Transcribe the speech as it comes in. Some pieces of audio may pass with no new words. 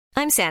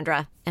I'm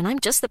Sandra, and I'm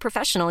just the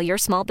professional your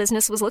small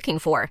business was looking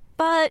for.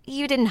 But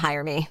you didn't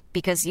hire me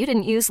because you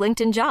didn't use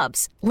LinkedIn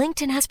Jobs.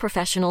 LinkedIn has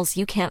professionals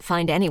you can't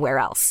find anywhere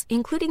else,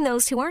 including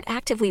those who aren't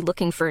actively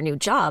looking for a new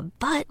job,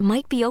 but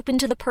might be open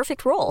to the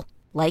perfect role,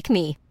 like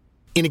me.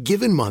 In a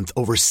given month,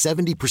 over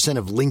 70%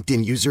 of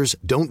LinkedIn users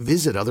don't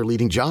visit other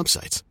leading job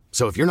sites.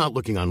 So if you're not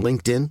looking on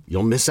LinkedIn,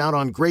 you'll miss out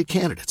on great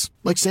candidates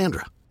like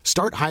Sandra.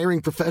 Start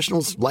hiring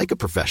professionals like a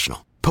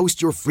professional.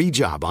 Post your free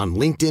job on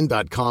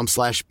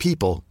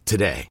linkedin.com/people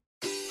today.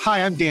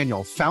 Hi, I'm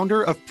Daniel,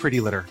 founder of Pretty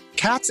Litter.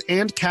 Cats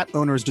and cat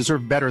owners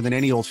deserve better than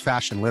any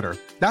old-fashioned litter.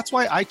 That's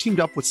why I teamed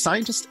up with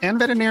scientists and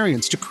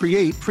veterinarians to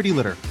create Pretty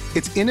Litter.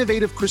 Its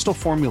innovative crystal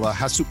formula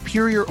has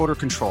superior odor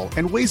control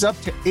and weighs up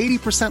to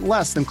 80%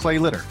 less than clay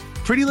litter.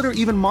 Pretty Litter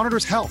even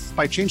monitors health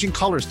by changing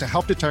colors to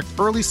help detect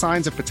early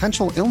signs of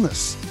potential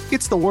illness.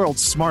 It's the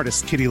world's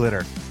smartest kitty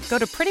litter. Go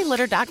to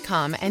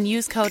prettylitter.com and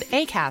use code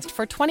ACAST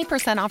for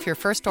 20% off your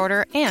first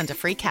order and a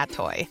free cat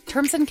toy.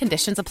 Terms and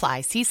conditions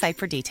apply. See site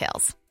for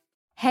details.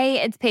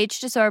 Hey, it's Paige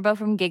DeSorbo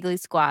from Giggly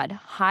Squad.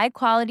 High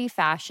quality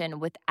fashion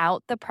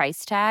without the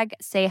price tag.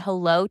 Say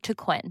hello to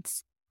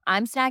Quince.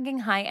 I'm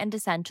snagging high-end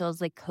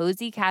essentials like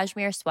cozy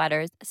cashmere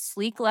sweaters,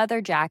 sleek leather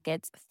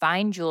jackets,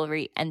 fine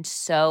jewelry, and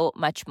so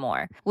much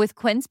more. With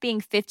Quince being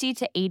 50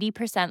 to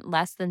 80%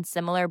 less than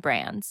similar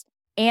brands.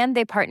 And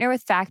they partner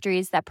with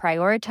factories that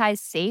prioritize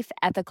safe,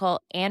 ethical,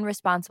 and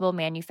responsible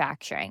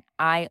manufacturing.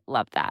 I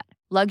love that.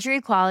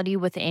 Luxury quality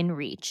within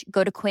reach.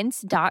 Go to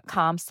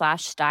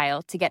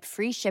quince.com/style to get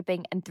free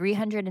shipping and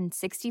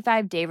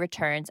 365-day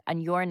returns on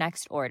your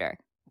next order.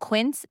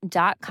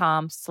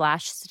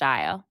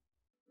 Quince.com/style.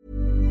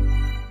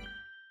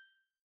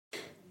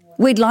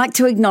 We'd like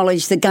to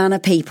acknowledge the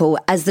Kaurna people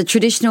as the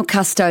traditional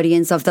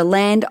custodians of the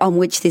land on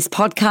which this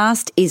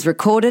podcast is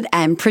recorded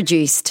and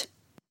produced.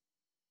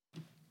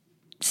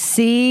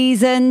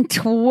 Season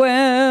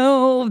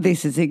 12.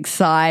 This is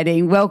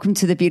exciting. Welcome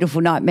to The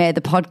Beautiful Nightmare, the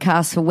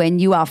podcast for when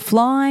you are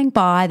flying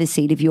by the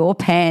seat of your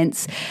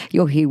pants.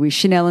 You're here with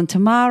Chanel and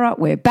Tamara.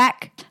 We're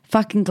back.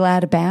 Fucking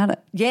glad about it.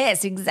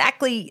 Yes,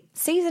 exactly.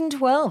 Season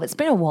 12. It's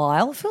been a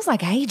while. It feels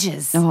like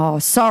ages. Oh,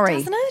 sorry.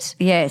 Doesn't it?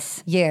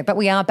 Yes. Yeah, but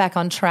we are back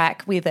on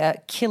track with a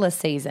killer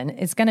season.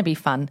 It's going to be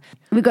fun.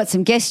 We've got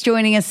some guests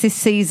joining us this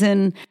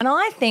season. And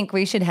I think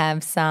we should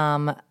have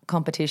some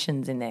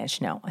competitions in there,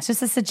 Chanel. It's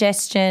just a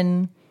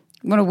suggestion.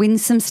 Want to win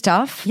some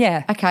stuff?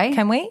 Yeah. Okay.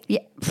 Can we? Yeah.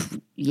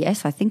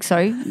 Yes, I think so.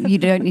 You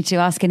don't need to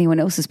ask anyone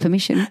else's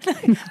permission.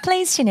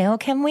 Please, Chanel,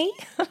 can we?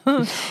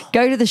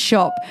 Go to the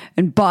shop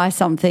and buy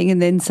something and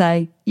then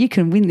say, you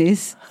can win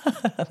this.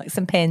 Like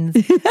some pens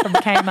from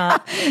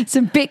Kmart.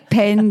 Some Bic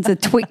pens, a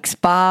Twix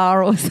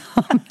bar or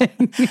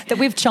something. That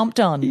we've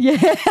chomped on. Yeah.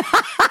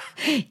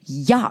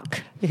 Yuck.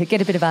 Yeah,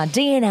 get a bit of our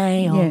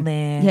DNA on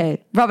there. Yeah.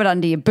 Rub it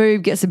under your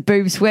boob, get some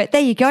boob sweat. There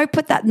you go.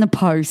 Put that in the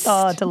post.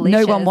 Oh, delicious.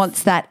 No one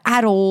wants that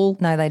at all.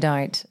 No, they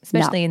don't,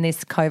 especially in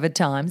this COVID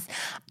times.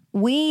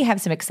 We have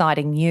some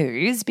exciting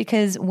news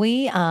because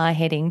we are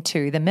heading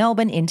to the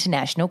Melbourne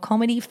International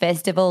Comedy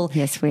Festival.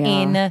 Yes, we are.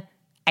 In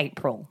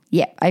April.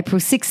 Yeah, April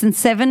 6 and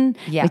 7,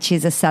 which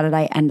is a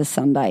Saturday and a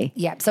Sunday.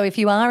 Yeah, so if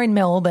you are in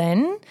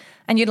Melbourne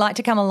and you'd like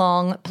to come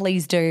along,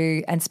 please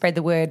do and spread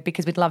the word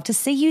because we'd love to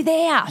see you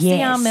there. Yes.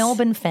 See our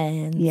Melbourne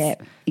fans. Yeah,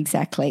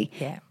 exactly.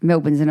 Yeah.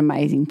 Melbourne's an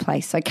amazing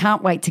place, so I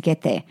can't wait to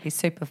get there. It's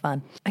super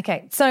fun.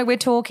 Okay, so we're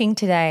talking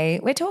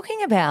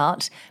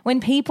about when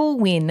people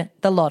win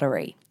the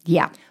lottery.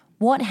 Yeah.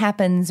 What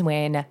happens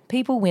when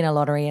people win a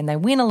lottery and they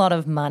win a lot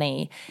of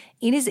money?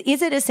 Is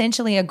it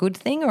essentially a good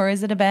thing or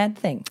is it a bad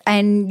thing?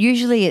 And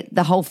usually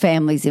the whole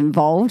family's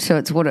involved, so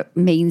it's what it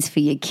means for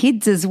your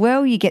kids as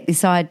well. You get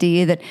this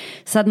idea that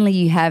suddenly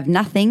you have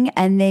nothing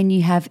and then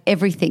you have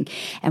everything.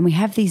 And we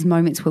have these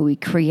moments where we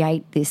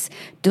create this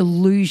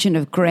delusion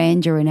of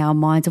grandeur in our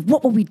minds of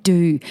what will we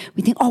do?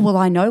 We think, oh, well,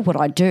 I know what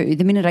I do.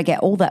 The minute I get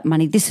all that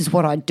money, this is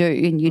what I do.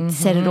 And you'd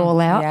set it all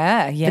out.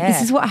 Yeah. But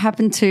this is what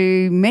happened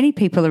to many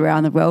people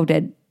around the world,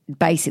 and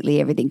basically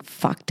everything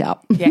fucked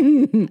up.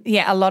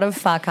 Yeah, a lot of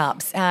fuck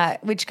ups,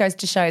 which goes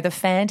to show the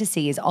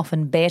fantasy is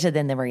often better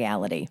than the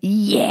reality.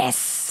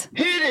 Yes.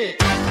 Hit it.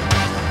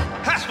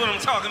 That's what I'm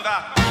talking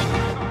about.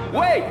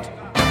 Wait.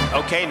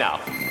 Okay, now,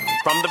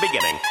 from the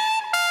beginning.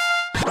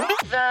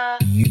 The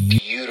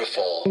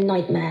beautiful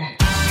nightmare.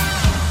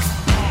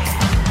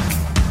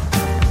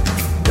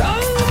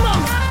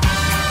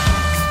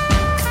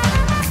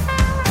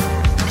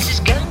 This is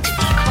going to be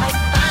quite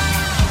fun.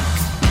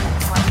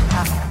 What are you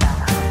talking about?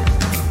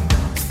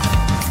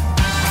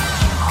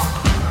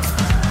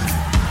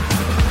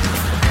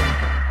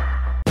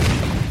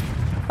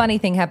 Funny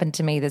thing happened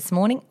to me this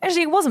morning.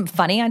 Actually, it wasn't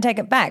funny. I take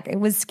it back. It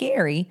was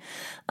scary.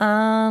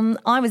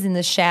 I was in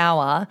the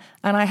shower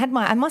and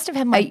I must have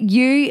had my...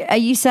 Are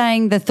you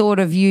saying the thought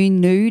of you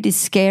nude is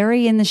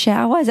scary in the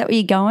shower? Is that where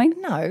you're going?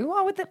 No,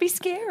 why would that be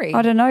scary?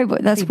 I don't know,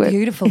 but that's where...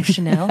 Beautiful,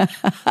 Chanel.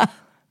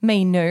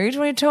 Me nude?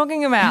 What are you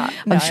talking about?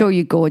 No. I'm sure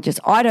you're gorgeous.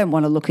 I don't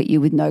want to look at you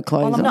with no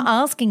clothes Well, I'm on.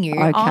 not asking you.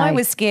 Okay. I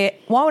was scared.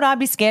 Why would I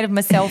be scared of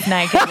myself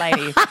naked,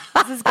 lady?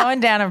 This is going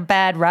down a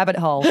bad rabbit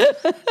hole.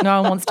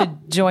 No one wants to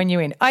join you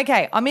in.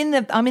 Okay, I'm in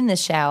the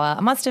shower.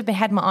 I must have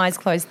had my eyes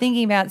closed,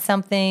 thinking about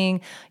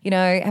something,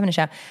 having a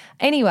shower.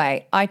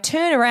 Anyway, I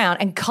turn around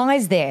and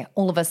Kai's there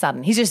all of a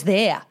sudden. He's just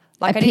there.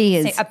 Like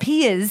Appears.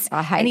 Appears.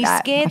 I hate and he that.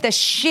 scared the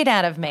shit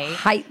out of me.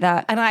 Hate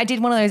that. And I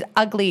did one of those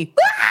ugly,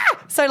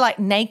 so like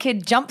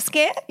naked jump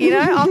scare,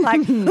 I'm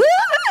like,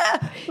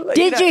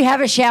 Did you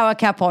have a shower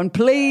cap on,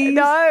 please?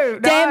 No.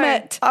 Damn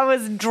it. I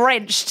was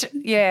drenched.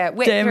 Yeah,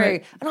 wet Damn through.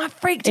 it. And I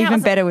freaked out. I Even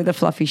was like, better with a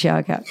fluffy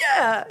shower cap.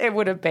 yeah, it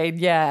would have been.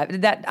 Yeah,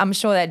 I'm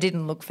sure that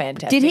didn't look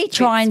fantastic. Did he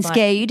try and It's fine.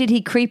 scare you? Did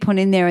he creep on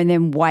in there and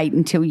then wait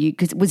until you?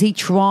 Because was he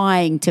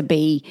trying to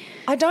be?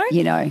 I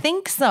don't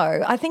think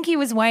so. I think he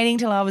was waiting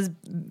till I was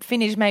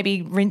finished,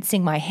 maybe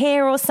rinsing my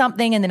hair or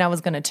something, and then I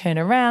was going to turn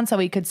around so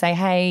he could say,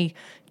 "Hey,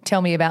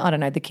 tell me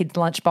about the kids'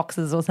 lunch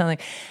boxes or something."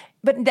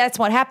 But that's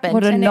what happened.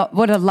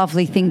 What a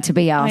lovely thing to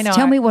be asked. know.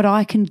 Tell me what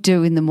I can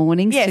do in the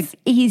mornings Yes. to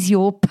ease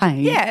your pain.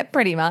 Yeah,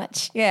 pretty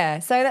much. Yeah.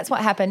 So that's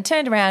what happened.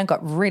 Turned around,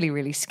 got really,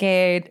 really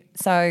scared.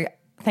 So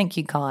thank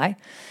you, Kai.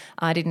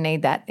 I didn't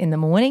need that in the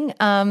morning.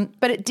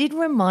 But it did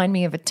remind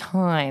me of a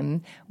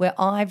time where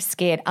I've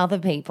scared other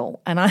people,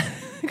 and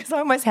because I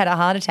almost had a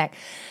heart attack.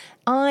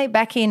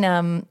 Back in,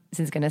 this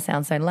is going to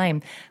sound so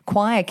lame,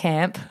 choir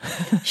camp.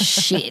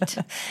 Shit.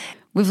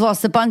 We've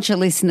lost a bunch of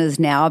listeners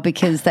now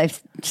because they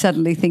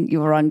suddenly think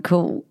you're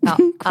uncool.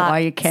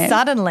 Choir camp.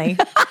 Suddenly.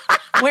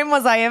 When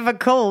was I ever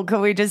cool?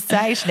 Can we just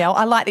say, Chanel?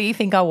 I like that you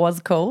think I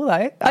was cool,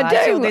 though.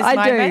 I till do. this I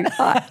moment. do.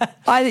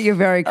 I think you're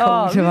very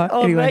cool.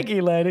 Thank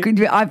you,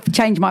 lady. I've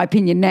changed my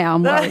opinion now.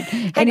 I'm worried.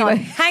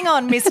 Hang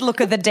on, Miss Look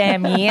of the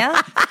Damn Year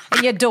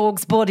in your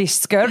dog's body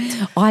skirt.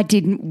 I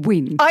didn't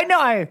win. I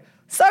know.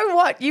 So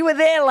what? You were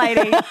there,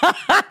 lady,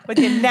 with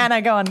your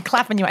nana going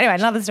clapping you. Anyway,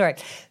 another story.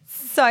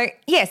 So,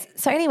 yes.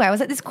 So, anyway, I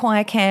was at this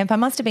choir camp. I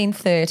must have been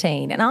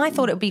 13, and I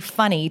thought it would be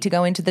funny to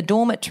go into the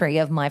dormitory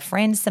of my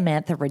friend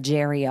Samantha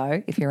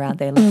Ruggiero, if you're out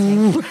there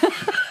listening.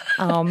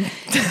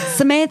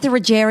 Samantha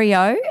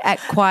Ruggiero at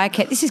choir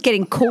camp. This is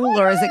getting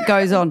cooler as it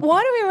goes on.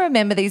 Why do we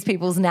remember these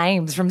people's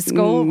names from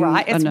school,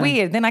 right? It's know.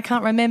 weird. Then I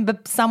can't remember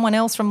someone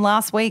else from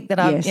last week that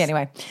Yes.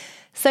 Anyway.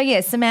 So,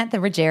 yes, Samantha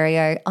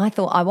Ruggiero, I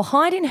thought I will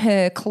hide in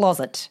her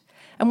closet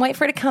and wait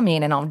for her to come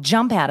in and I'll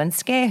jump out and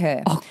scare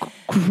her. Oh,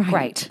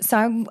 great.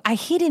 So I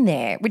hid in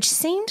there, which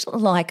seemed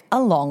like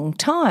a long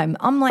time.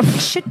 I'm like, you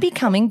should be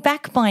coming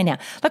back by now.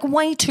 Like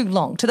way too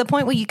long, to the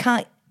point where you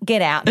can't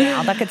get out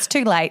now. Like it's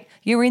too late.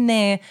 You're in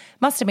there,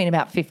 must have been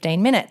about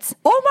 15 minutes.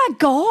 Oh, my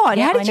God.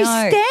 Yeah, How did you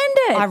I know. stand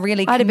it? I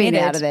really I'd have committed.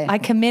 been out of there. I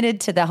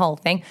committed to the whole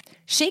thing.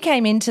 She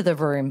came into the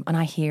room and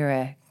I hear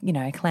her,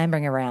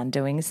 clambering around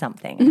doing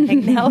something. I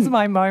think now's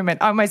my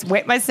moment. I almost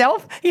wet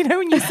myself,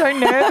 when you're so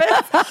nervous.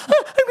 I'm going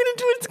to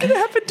do it. It's going to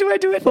happen. Do I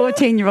do it?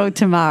 14-year-old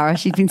Tamara.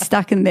 She's been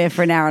stuck in there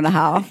for an hour and a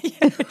half.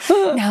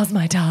 Now's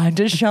my time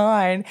to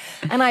shine.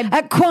 And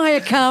At choir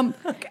camp.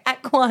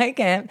 At choir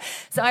camp.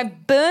 So I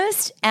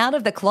burst out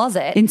of the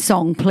closet. In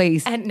song,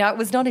 please. And no, it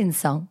was not in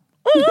song.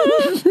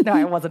 No,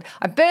 it wasn't.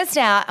 I burst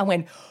out and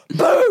went,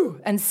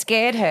 boo, and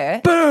scared her.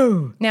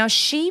 Boo. Now,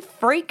 she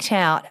freaked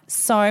out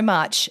so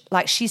much,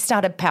 like she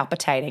started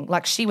palpitating,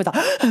 like she was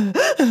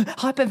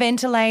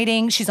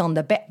hyperventilating. She's on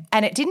the bed.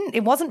 And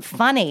it wasn't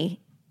funny.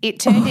 It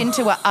turned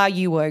into a, are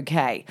you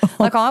okay?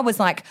 Like I was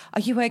like,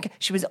 are you okay?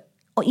 She was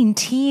in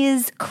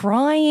tears,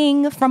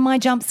 crying from my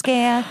jump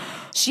scare.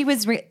 She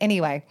was,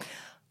 anyway,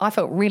 I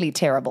felt really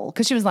terrible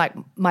because she was like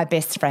my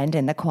best friend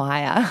in the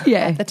choir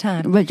at the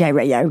time.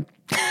 Radio.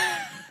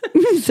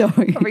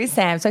 Sorry. Probably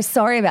Sam. So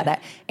sorry about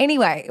that.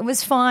 Anyway, it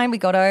was fine. We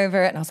got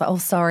over it. And I was like, oh,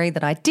 sorry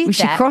that I did Was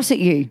that. she cross at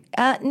you?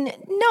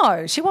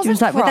 No, she wasn't She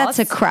was like, well, cross.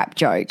 that's a crap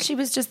joke. She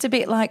was just a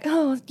bit like,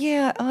 oh,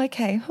 yeah,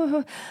 okay.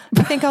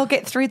 I think I'll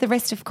get through the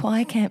rest of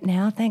choir camp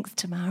now. Thanks,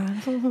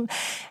 Tamara.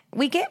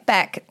 We get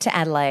back to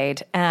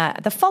Adelaide.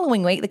 The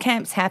following week, the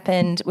camps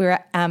happened. We were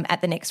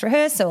at the next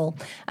rehearsal.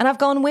 And I've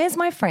gone, where's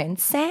my friend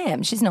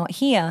Sam? She's not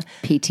here.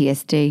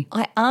 PTSD.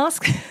 I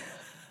asked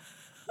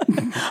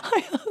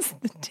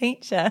the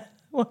teacher,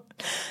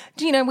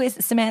 do you know where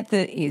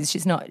Samantha is?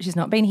 She's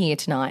not been here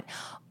tonight.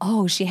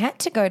 Oh, she had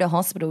to go to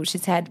hospital.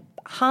 She's had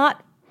heart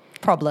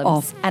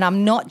problems. And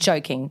I'm not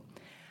joking.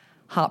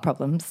 Heart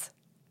problems.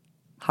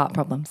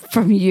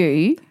 From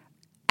you?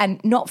 And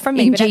not from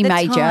me, In but G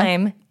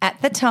major. At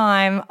the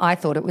time, I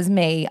thought it was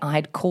me.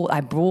 I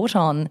brought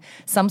on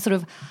some sort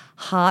of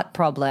heart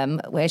problem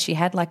where she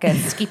had like a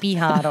skippy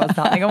heart or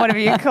something, or whatever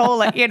you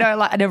call it,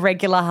 like an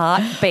irregular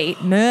heartbeat,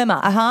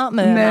 a heart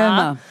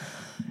murmur.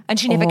 And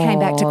she never came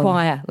back to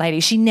choir, lady.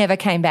 She never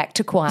came back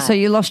to choir. So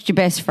you lost your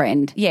best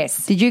friend?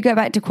 Yes. Did you go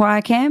back to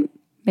choir camp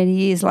many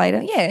years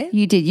later? Yeah.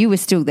 You did. You were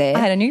still there. I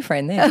had a new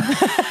friend there.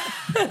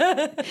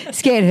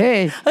 Scared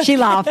her. She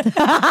laughed.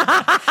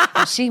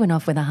 She went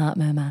off with a heart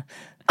murmur.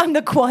 I'm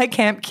the choir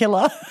camp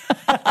killer.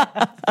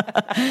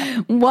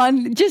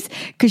 One, just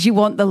because you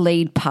want the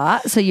lead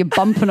part, so you're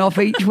bumping off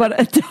each one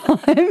at a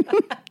time.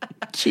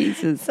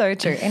 Jesus. So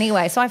true.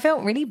 Anyway, so I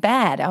felt really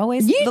bad. I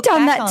always You've look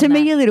done back that on to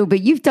me a little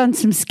bit. You've done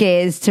some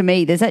scares to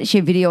me. There's actually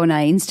a video on our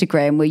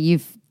Instagram where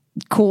you've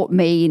caught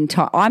me in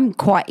time. I'm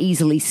quite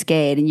easily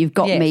scared, and you've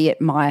got me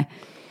at my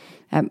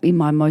in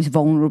my most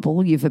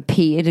vulnerable. You've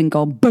appeared and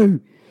gone,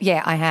 boo.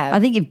 Yeah, I have. I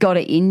think you've got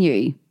it in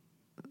you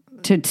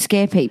to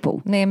scare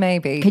people. Yeah,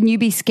 maybe. Can you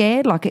be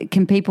scared? Like,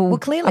 can people? Well,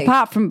 clearly.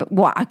 Apart from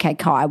what? Okay,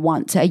 Kai.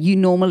 Once are you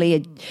normally a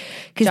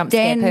Jump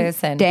scare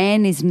person?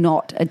 Dan is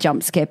not a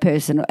jump scare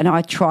person, and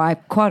I try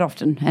quite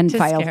often and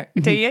fail.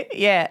 Do you?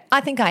 Yeah,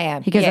 I think I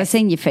am. He goes, yes. I've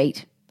seen your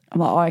feet.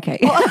 I'm like, oh, okay.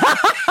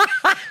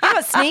 You're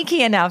not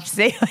sneaky enough,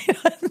 see? You're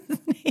not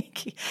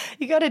sneaky.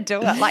 You got to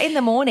do it. Like in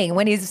the morning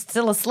when he's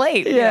still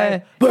asleep.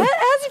 Yeah.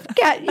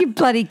 You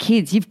bloody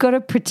kids, you've got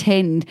to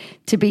pretend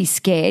to be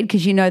scared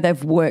because you know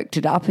they've worked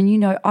it up and you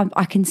know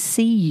I can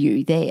see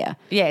you there.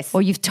 Yes.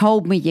 Or you've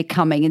told me you're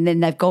coming and then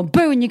they've gone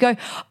boo and you go,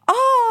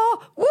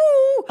 oh, woo.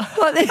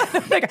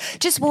 Like,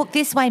 just walk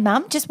this way,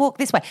 Mum. Just walk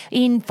this way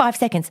in 5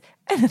 seconds.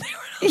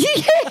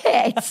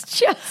 yeah, it's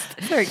just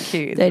very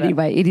cute. Isn't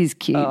anyway, it is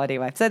cute. Oh,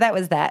 anyway. So that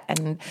was that.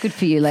 And good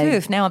for you, lady.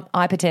 Oof, now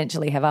I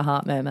potentially have a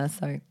heart murmur.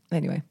 So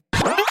anyway.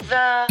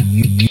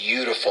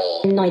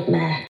 Beautiful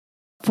nightmare.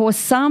 For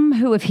some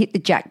who have hit the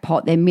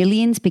jackpot, their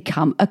millions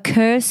become a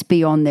curse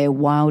beyond their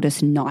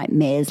wildest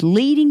nightmares,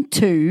 leading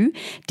to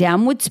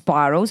downward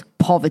spirals,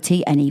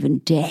 poverty, and even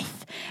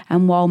death.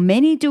 And while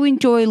many do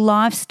enjoy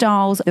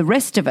lifestyles the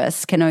rest of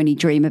us can only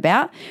dream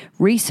about,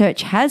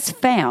 research has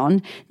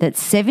found that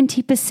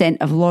 70%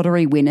 of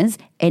lottery winners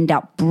end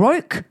up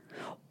broke,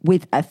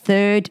 with a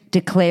third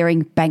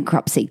declaring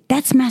bankruptcy.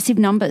 That's massive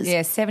numbers. Yeah,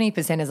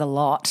 70% is a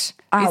lot,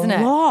 isn't it?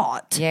 A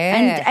lot.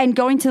 Yeah. And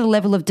going to the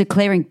level of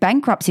declaring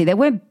bankruptcy. They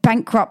weren't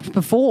bankrupt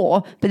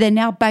before, but they're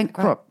now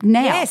bankrupt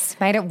now. Yes,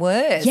 made it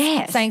worse.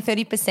 Yes. Saying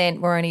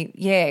 30% were only,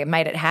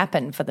 made it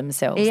happen for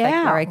themselves.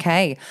 Yeah. They were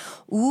okay.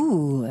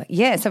 Ooh,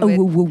 yeah. So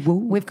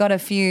we've got a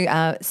few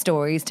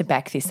stories to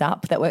back this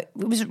up that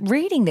was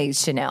reading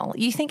these, Chanel.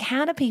 You think,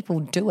 how do people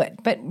do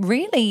it? But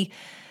really,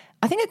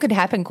 I think it could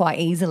happen quite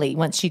easily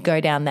once you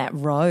go down that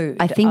road.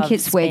 I think of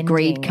it's where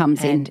greed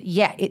comes in.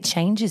 Yeah, it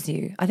changes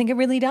you. I think it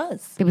really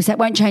does. People say, it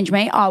won't change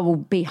me. I will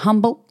be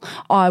humble.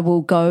 I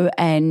will go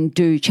and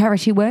do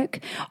charity work.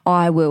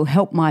 I will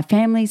help my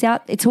families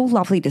out. It's all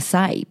lovely to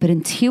say, but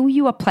until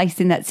you are placed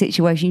in that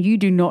situation, you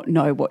do not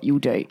know what you'll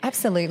do.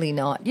 Absolutely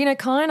not. You know,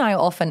 Kai and I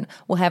often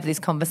will have this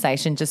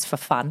conversation just for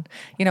fun.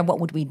 You know,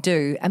 what would we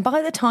do? And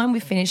by the time we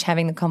finish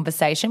having the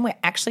conversation, we're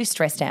actually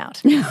stressed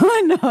out.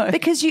 I know.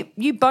 Because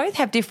you both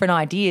have different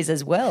ideas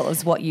as well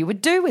as what you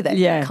would do with it.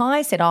 Yeah.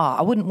 Kai said,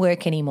 I wouldn't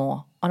work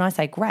anymore. And I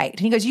say, great. And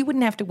he goes, you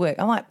wouldn't have to work.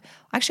 I'm like,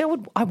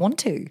 actually, I want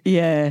to.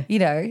 Yeah. You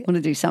know. Want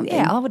to do something.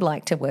 Yeah, I would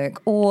like to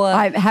work. Or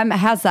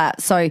how's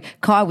that? So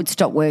Kai would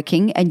stop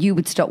working and you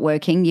would stop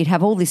working. You'd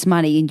have all this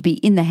money and you'd be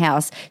in the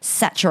house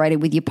saturated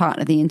with your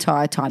partner the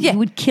entire time. Yeah. You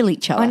would kill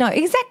each other. I know,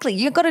 exactly.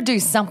 You've got to do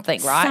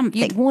something, right? Something.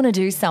 You'd want to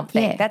do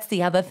something. Yeah. That's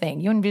the other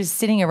thing. You wouldn't be just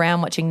sitting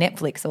around watching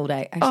Netflix all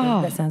day.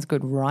 Actually, that sounds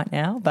good right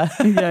now. But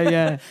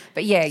yeah.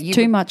 But yeah.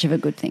 Too much of a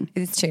good thing.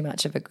 It's too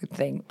much of a good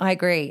thing. I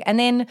agree. And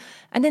then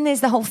there's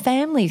the whole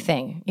family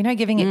thing, you know,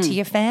 giving it to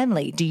your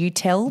family. Do you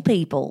tell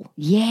people?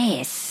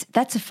 Yes,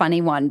 that's a funny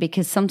one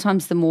because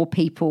sometimes the more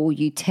people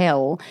you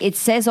tell, it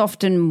says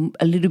often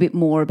a little bit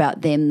more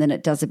about them than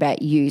it does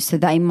about you. So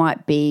they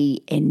might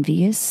be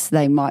envious,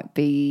 they might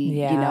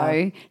be,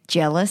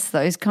 jealous,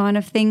 those kind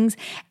of things.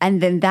 And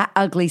then that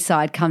ugly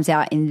side comes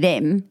out in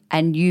them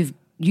and you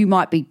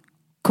might be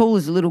cool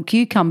as a little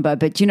cucumber,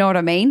 but do you know what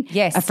I mean?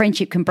 Yes. A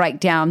friendship can break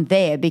down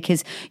there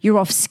because you're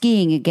off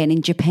skiing again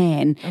in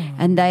Japan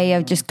and they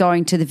are just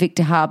going to the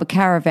Victor Harbour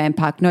Caravan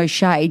Park. No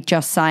shade,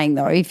 just saying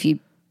though, if you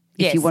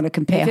want to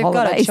compare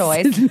holidays.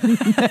 If you've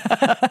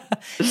got a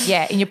choice.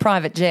 Yeah, in your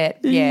private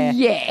jet. Yeah.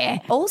 Yeah.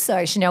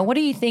 Also, Chanel, what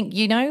do you think?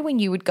 You know when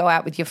you would go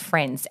out with your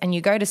friends and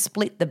you go to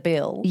split the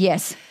bill.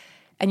 Yes.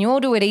 And you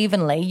all do it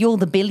evenly, you're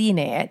the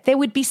billionaire, there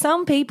would be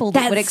some people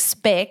that would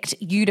expect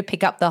you to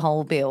pick up the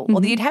whole bill.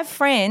 Or you'd have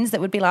friends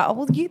that would be like, oh,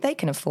 well, they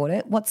can afford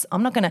it.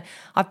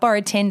 I've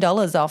borrowed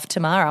 $10 off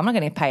tomorrow. I'm not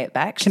going to pay it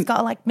back. She's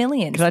got like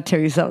millions. Can I tell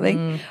you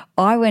something?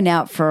 I went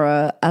out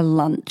for a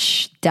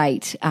lunch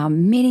date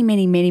many,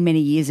 many, many,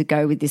 many years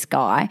ago with this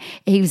guy.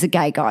 He was a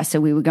gay guy,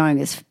 so we were going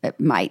as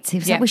mates. He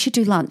was like, we should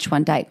do lunch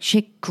one day.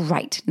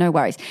 Great, no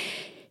worries.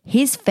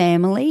 His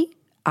family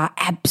are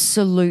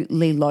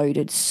absolutely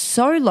loaded,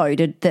 so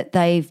loaded that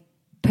they've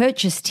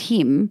purchased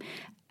him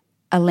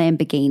a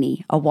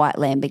Lamborghini, a white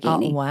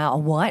Lamborghini. Oh, wow, a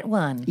white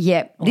one.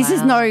 Yep. Wow. This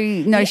is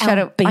no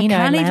shadow. I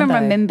can't even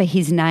remember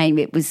his name.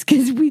 It was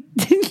because we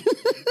didn't.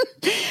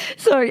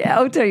 Sorry,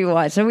 I'll tell you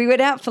why. So we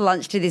went out for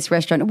lunch to this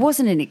restaurant. It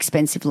wasn't an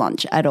expensive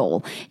lunch at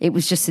all. It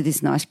was just to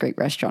this nice Greek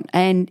restaurant.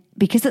 And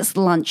because it's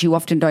lunch, you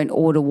often don't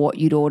order what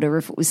you'd order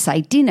if it was, say,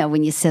 dinner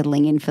when you're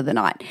settling in for the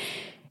night.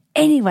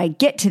 Anyway,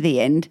 get to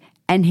the end.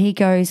 And he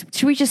goes,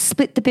 should we just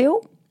split the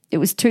bill? it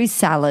was 2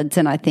 salads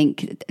and I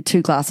think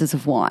 2 glasses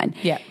of wine.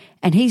 Yeah.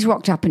 And he's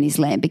rocked up in his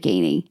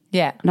Lamborghini.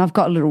 Yeah. And I've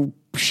got a little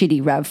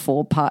shitty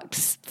RAV4 parked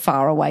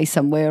far away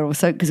somewhere or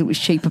so because it was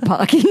cheaper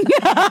parking. You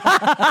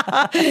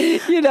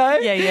know?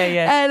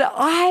 Yeah. And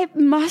I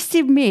must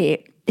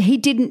admit, he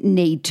didn't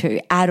need to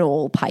at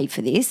all pay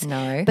for this.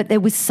 No. But there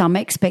was some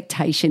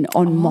expectation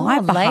on my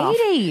behalf.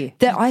 Lady.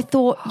 That I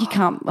thought you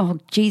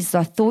can't, Jesus,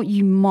 I thought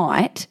you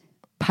might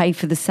pay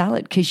for the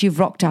salad because you've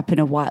rocked up in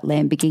a white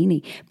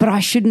Lamborghini. But I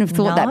shouldn't have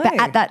thought that. But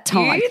at that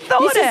time, You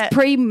thought this is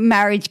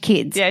pre-marriage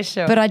kids. Yeah,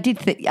 sure. But I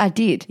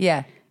did.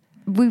 Yeah.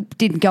 We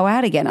didn't go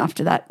out again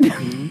after that.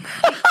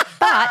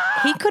 But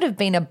he could have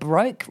been a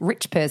broke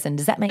rich person.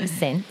 Does that make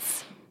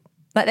sense?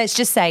 Like, let's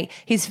just say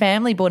his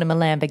family bought him a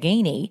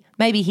Lamborghini.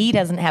 Maybe he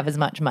doesn't have as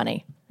much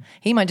money.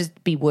 He might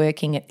just be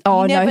working at.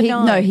 Oh,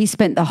 no, he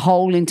spent the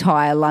whole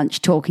entire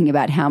lunch talking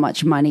about how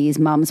much money his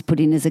mum's put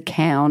in his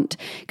account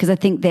because I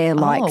think they're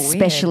like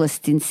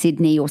specialists in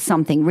Sydney or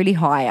something really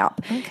high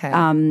up. Okay.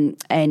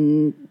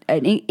 And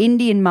an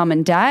Indian mum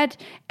and dad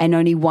and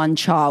only one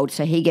child,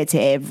 so he gets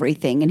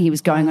everything. And he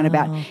was going on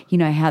about,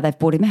 how they've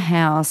bought him a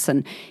house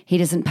and he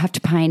doesn't have to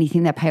pay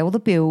anything. They pay all the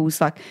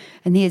bills.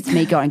 And there's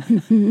me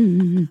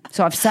going,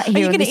 So I've sat here. Are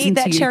you going to eat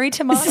that cherry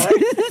tomato?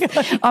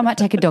 I might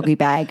take a doggy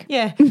bag.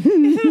 Yeah.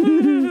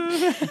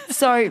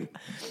 So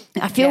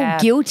I feel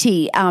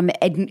guilty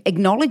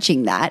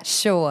acknowledging that.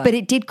 Sure. But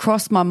it did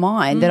cross my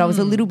mind that I was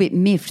a little bit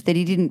miffed that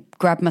he didn't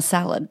grab my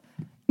salad.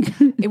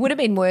 It would have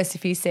been worse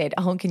if he said,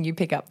 can you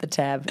pick up the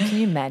tab? Can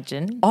you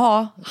imagine?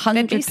 Oh, 100%.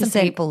 There'd be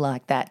some people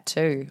like that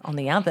too on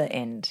the other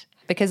end.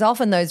 Because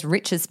often those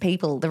richest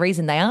people, the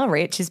reason they are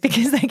rich is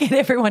because they get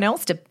everyone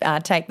else to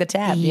take the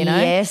tab, you know?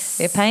 Yes.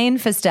 They're paying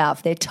for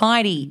stuff. They're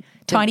tidy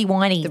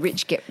whiny. The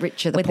rich get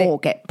richer, the poor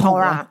get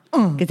poorer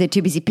because they're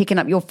too busy picking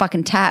up your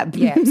fucking tab.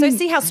 Yeah. So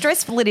see how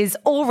stressful it is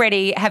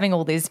already having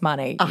all this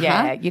money.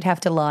 Yeah, you'd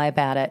have to lie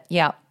about it.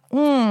 Yeah.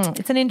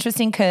 It's an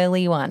interesting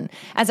curly one,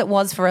 as it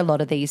was for a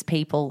lot of these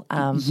people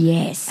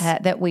yes.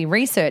 that we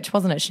researched,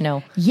 wasn't it,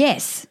 Chanel?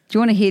 Yes. Do you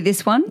want to hear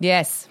this one?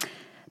 Yes.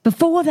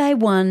 Before they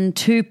won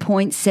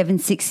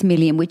 $2.76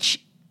 million,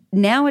 which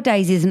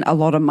nowadays isn't a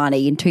lot of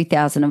money in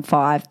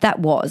 2005,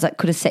 that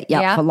could have set you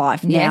up for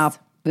life. Now Yes.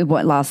 it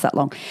won't last that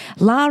long.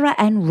 Lara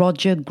and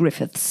Roger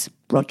Griffiths.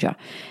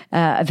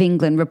 Of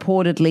England,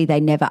 reportedly they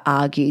never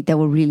argued. They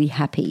were really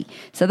happy.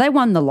 So they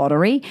won the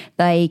lottery.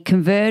 They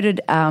converted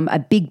a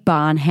big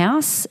barn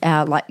house,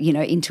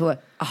 into a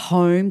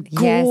home.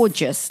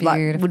 Gorgeous.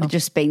 Beautiful. Would have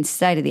just been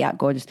state-of-the-art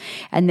gorgeous.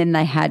 And then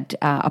they had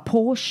a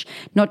Porsche,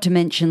 not to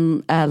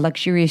mention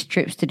luxurious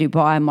trips to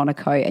Dubai,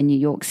 Monaco and New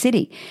York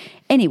City.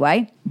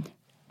 Anyway,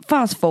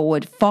 fast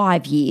forward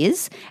 5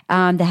 years,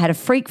 they had a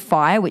freak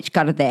fire which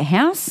gutted their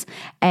house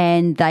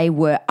and they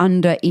were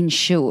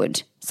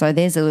underinsured. So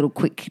there's a little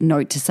quick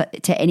note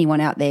to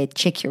anyone out there,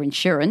 check your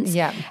insurance.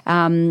 Yeah.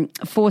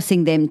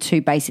 Forcing them to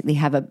basically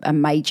have a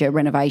major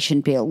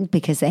renovation bill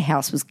because their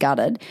house was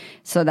gutted.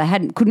 So they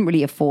couldn't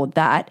really afford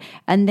that.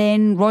 And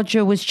then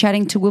Roger was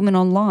chatting to women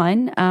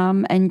online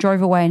and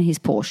drove away in his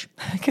Porsche.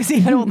 Because he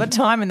had all the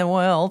time in the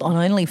world on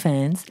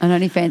OnlyFans.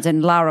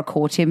 And Lara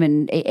caught him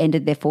and it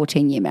ended their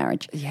 14-year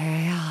marriage.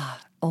 Yeah.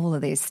 All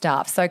of this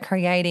stuff. So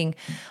creating,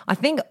 I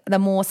think the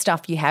more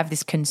stuff you have,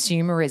 this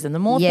consumerism, the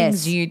more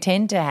things you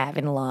tend to have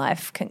in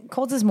life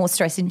causes more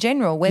stress in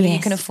general, whether you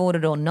can afford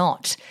it or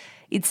not.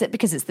 It's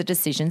because it's the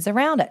decisions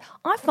around it.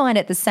 I find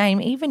it the same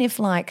even if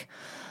like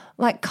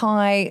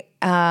Kai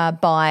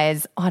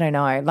buys, I don't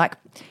know,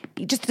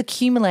 just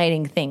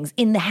accumulating things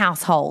in the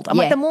household. I'm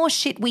like, the more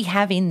shit we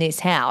have in this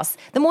house,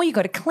 the more you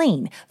got to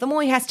clean, the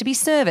more it has to be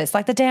serviced,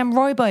 like the damn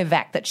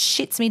RoboVac that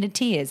shits me to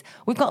tears.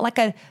 We've got like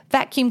a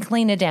vacuum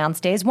cleaner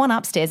downstairs, one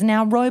upstairs, and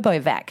now a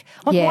RoboVac.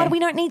 Why do we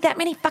don't need that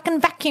many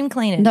fucking vacuum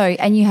cleaners? No,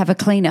 and you have a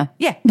cleaner.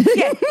 Yeah.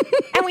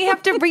 And we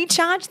have to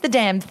recharge the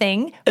damn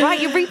thing, right?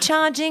 You're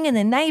recharging and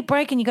then they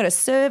break and you got to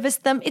service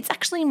them. It's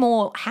actually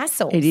more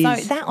hassle. It is. So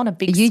that on a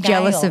big scale. Are you scale.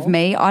 jealous of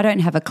me? I don't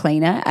have a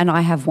cleaner and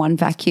I have one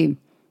vacuum.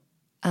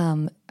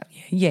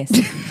 Yes,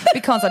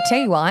 because I tell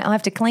you why, I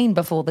have to clean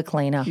before the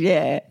cleaner.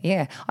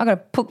 Yeah. I got to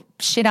put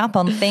shit up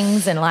on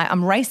things and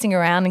I'm racing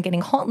around and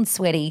getting hot and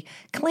sweaty,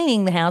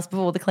 cleaning the house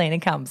before the cleaner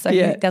comes. So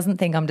he doesn't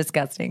think I'm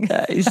disgusting.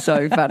 That is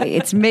so funny.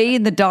 It's me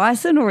in the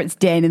Dyson or it's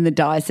Dan in the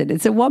Dyson.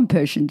 It's a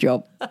one-person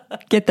job.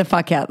 Get the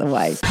fuck out of the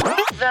way.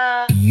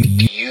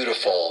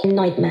 Beautiful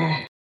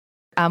nightmare.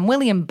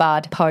 William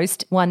Budd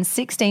Post won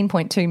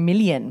 $16.2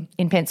 million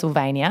in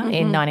Pennsylvania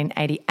in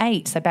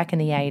 1988, so back in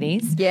the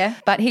 80s. Yeah.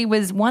 But he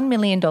was $1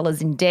 million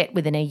in debt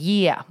within a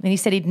year. And he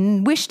said he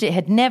wished it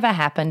had never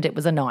happened. It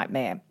was a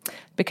nightmare.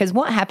 Because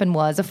what happened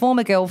was a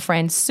former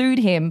girlfriend sued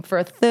him for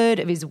a third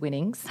of his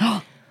winnings.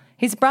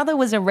 His brother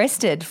was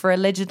arrested for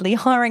allegedly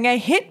hiring a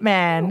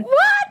hitman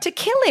to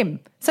kill him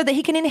so that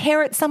he can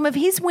inherit some of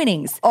his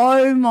winnings.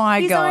 Oh,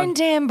 my God. His own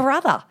damn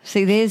brother.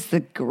 See, there's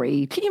the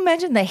greed. Can you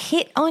imagine the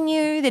hit on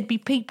you? There'd be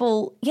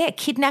people,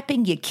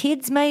 kidnapping your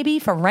kids maybe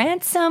for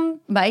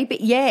ransom. Maybe,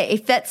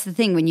 if that's the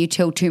thing when you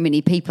tell too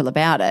many people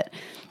about it,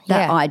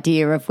 that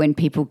idea of when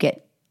people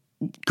get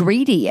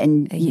greedy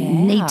and you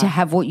need to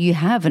have what you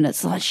have, and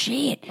it's like,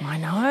 shit. I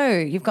know.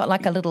 You've got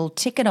like a little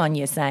ticket on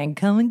you saying,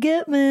 come and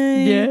get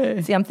me.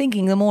 Yeah. See, I'm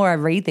thinking the more I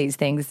read these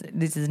things,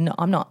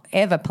 I'm not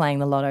ever playing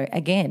the lotto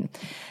again.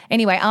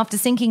 Anyway, after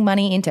sinking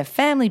money into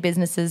family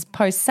businesses,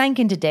 Post sank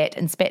into debt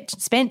and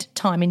spent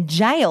time in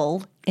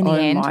jail in the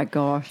end. Oh, my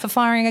gosh. For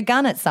firing a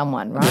gun at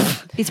someone,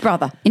 right? His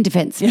brother, in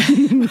defence. There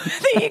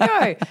you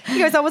go. He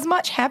goes, I was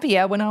much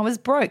happier when I was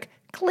broke,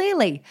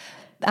 clearly.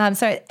 And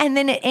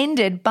then it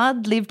ended.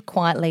 Bud lived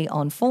quietly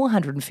on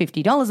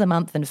 $450 a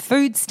month and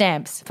food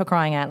stamps, for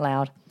crying out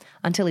loud,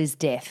 until his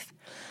death.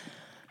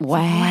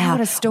 Wow.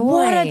 What a story.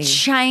 What a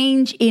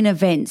change in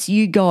events.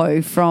 You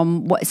go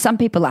from what some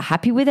people are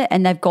happy with it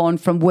and they've gone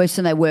from worse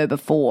than they were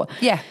before.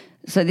 Yeah.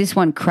 So this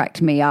one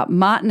cracked me up.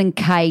 Martin and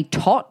Kay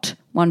Tott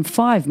won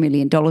 $5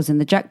 million in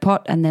the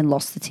jackpot and then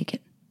lost the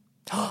ticket.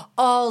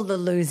 Oh, the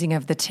losing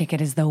of the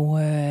ticket is the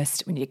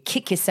worst. When you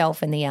kick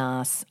yourself in the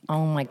ass.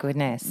 Oh, my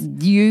goodness.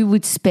 You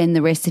would spend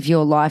the rest of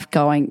your life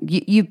going,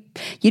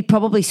 you'd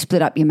probably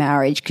split up your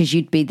marriage because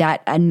you'd be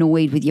that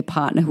annoyed with your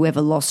partner, whoever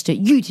lost it.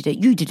 You did it,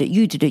 you did it,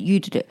 you did it, you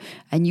did it.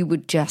 And you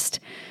would just,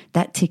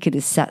 that ticket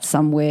is sat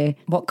somewhere.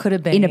 What could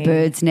have been? In a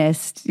bird's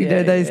nest, you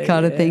know, those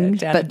kind of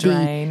things. Down a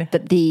drain.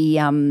 But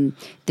the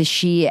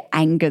sheer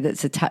anger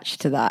that's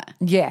attached to that.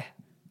 Yeah.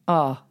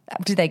 Oh,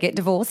 did they get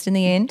divorced in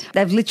the end?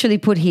 They've literally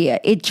put here,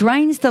 it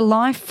drains the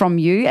life from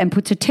you and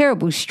puts a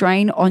terrible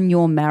strain on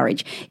your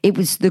marriage. It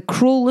was the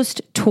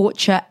cruelest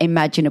torture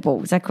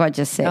imaginable. Is that what I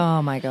just said?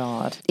 Oh, my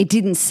God. It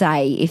didn't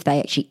say if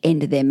they actually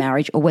ended their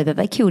marriage or whether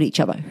they killed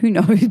each other. Who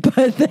knows?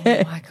 But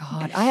oh, my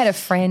God. I had a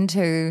friend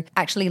who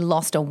actually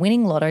lost a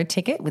winning lotto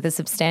ticket with a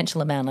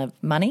substantial amount of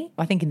money,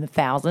 I think in the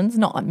thousands,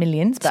 not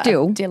millions, but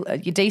still a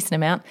decent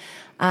amount.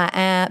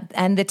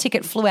 And the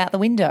ticket flew out the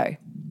window.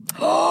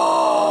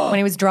 When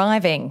he was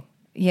driving.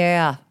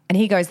 Yeah. And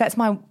he goes,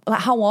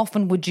 how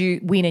often would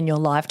you win in your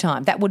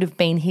lifetime? That would have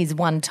been his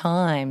one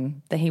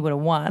time that he would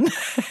have won.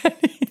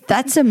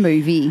 That's a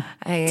movie.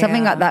 Yeah.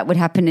 Something like that would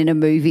happen in a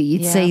movie.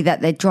 You'd see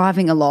that they're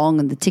driving along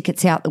and the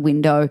ticket's out the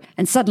window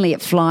and suddenly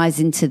it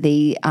flies into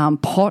the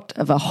pot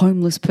of a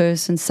homeless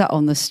person sat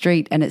on the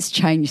street and it's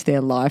changed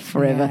their life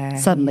forever. Yeah,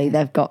 suddenly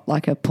they've got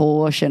like a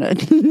Porsche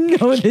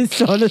and all this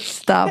sort of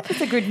stuff.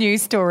 That's a good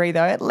news story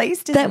though, at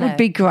least, isn't That would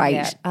be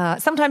great. Yeah.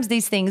 Sometimes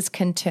these things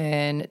can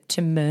turn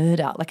to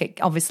murder. Like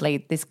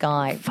obviously this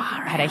guy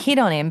had a hit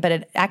on him, but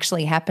it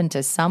actually happened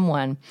to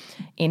someone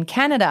in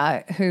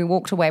Canada who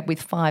walked away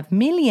with $5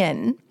 million.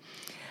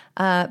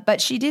 But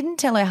she didn't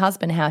tell her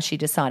husband how she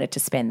decided to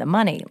spend the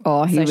money.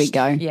 Oh, here we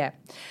go. Yeah.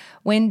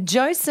 When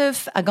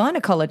Joseph, a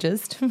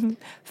gynecologist,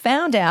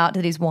 found out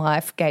that his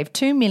wife gave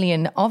 $2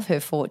 million of her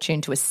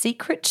fortune to a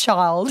secret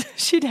child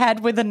she'd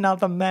had with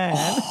another man.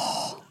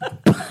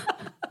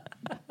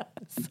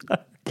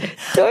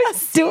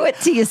 Don't do it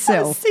to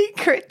yourself. A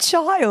secret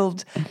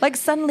child. Like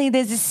suddenly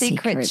there's a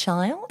secret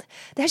child.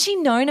 Has she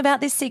known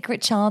about this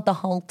secret child the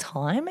whole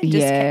time? And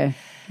just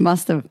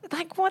must have.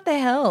 Like, what the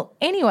hell?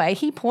 Anyway,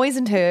 he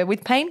poisoned her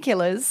with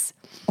painkillers.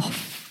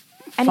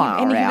 And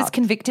he was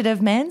convicted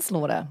of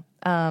manslaughter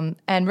and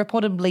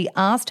reportedly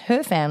asked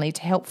her family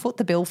to help foot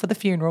the bill for the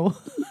funeral.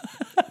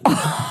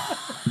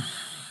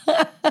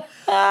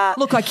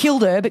 Look, I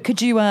killed her, but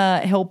could you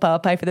help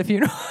pay for the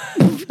funeral?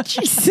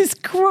 Jesus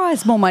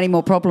Christ. More money,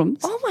 more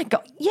problems. Oh, my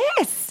God.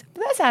 Yes.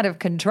 That's out of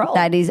control.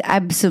 That is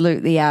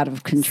absolutely out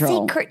of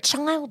control. Secret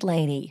child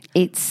lady.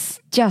 It's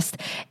just,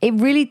 it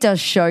really does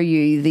show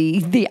you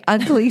the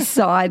ugly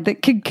side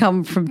that can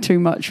come from too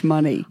much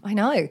money. I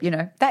know. You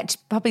know, that's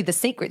probably the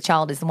secret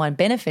child is the one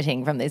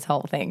benefiting from this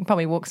whole thing.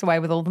 Probably walks away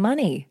with all the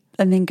money.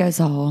 And then goes,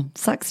 oh,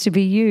 sucks to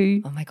be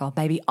you. Oh, my God,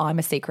 baby, I'm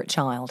a secret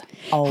child.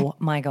 Oh,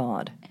 my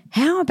God.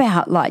 How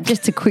about, like,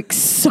 just a quick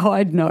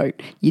side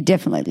note, you're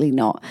definitely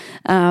not,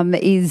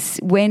 is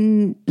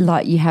when,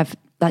 like, you have,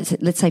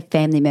 let's say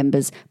family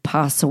members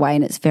pass away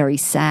and it's very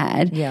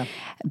sad. Yeah.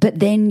 But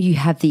then you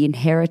have the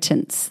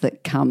inheritance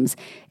that comes.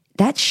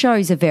 That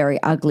shows a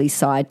very ugly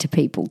side to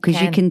people because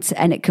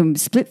and it can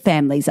split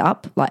families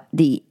up, like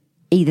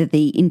either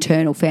the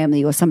internal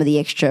family or some of the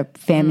extra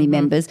family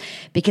members,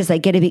 because they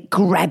get a bit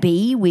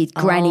grabby with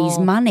granny's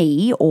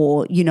money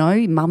or, you know,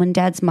 mum and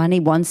dad's money.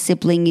 One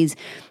sibling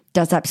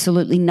does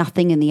absolutely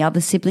nothing and the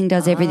other sibling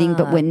does everything.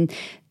 But when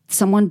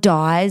someone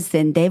dies,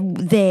 then they're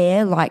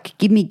there like,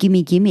 gimme,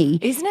 gimme, gimme.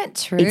 Isn't it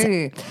true?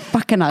 It's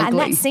fucking ugly. And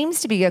that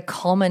seems to be a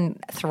common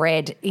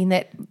thread in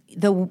that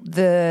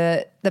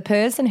the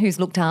person who's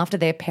looked after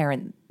their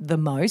parent the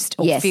most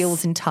or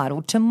feels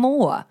entitled to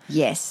more.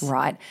 Yes.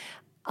 Right.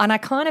 And I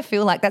kind of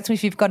feel like that's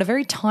if you've got a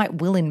very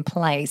tight will in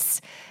place.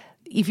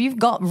 If you've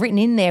got written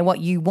in there what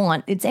you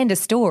want, it's end of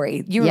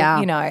story. You know,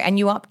 and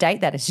you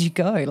update that as you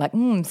go. Like,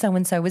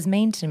 so-and-so was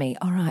mean to me.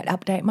 All right,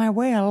 update my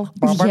will.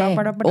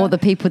 Or the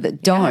people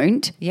that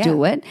don't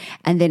do it,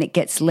 and then it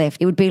gets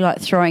left. It would be like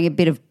throwing a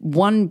bit of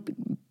one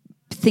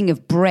thing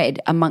of bread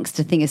amongst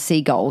a thing of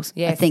seagulls.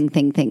 Yes. A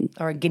thing.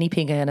 Or a guinea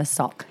pig and a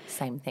sock.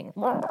 Same thing.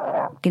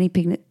 Guinea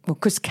pig. Well,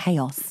 because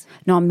chaos.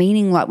 No, I'm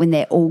meaning like when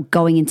they're all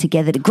going in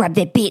together to grab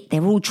their bit.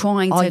 They're all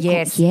trying to. Oh,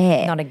 yes.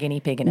 Yeah. Not a guinea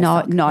pig and a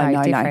sock.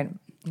 No. Different.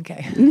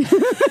 Okay.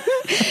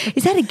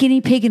 Is that a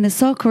guinea pig in a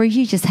sock, or are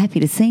you just happy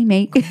to see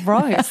me?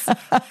 Gross.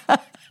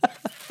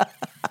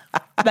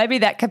 Maybe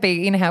that could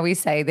be, how we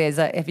say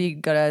if you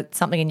got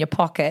something in your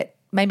pocket,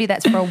 maybe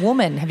that's for a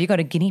woman. Have you got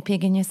a guinea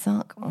pig in your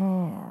sock?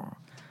 Oh.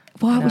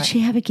 Why would she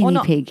have a guinea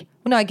pig?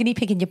 No, a guinea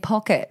pig in your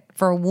pocket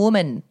for a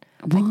woman.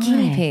 Why? A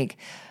guinea pig.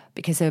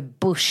 Because her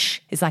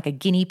bush is like a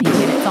guinea pig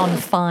and it's on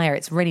fire.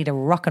 It's ready to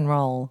rock and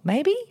roll.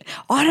 Maybe?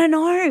 I don't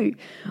know.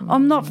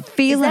 I'm not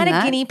feeling that. Is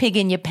that a guinea pig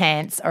in your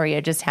pants, or are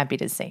you just happy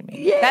to see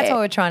me? Yeah. That's what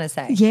we're trying to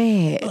say.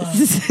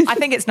 Yes. I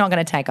think it's not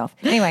going to take off.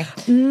 Anyway.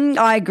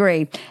 I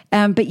agree.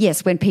 But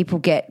yes, when people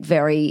get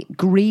very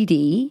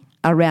greedy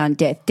around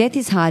death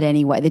is hard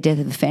anyway, the death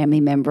of a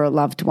family member, a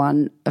loved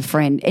one, a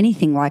friend,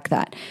 anything like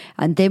that.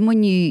 And then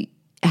when you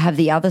have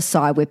the other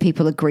side where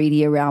people are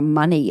greedy around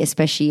money,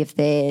 especially if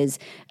there's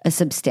a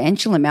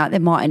substantial amount, there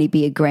might only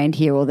be $1,000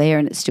 here or there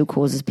and it still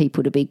causes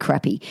people to be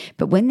crappy.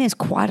 But when there's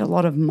quite a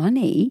lot of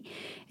money,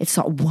 it's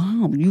like,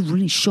 wow, you've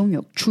really shown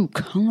your true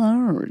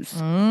colours,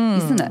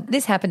 isn't it?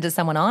 This happened to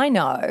someone I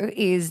know,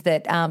 is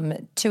that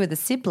two of the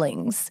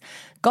siblings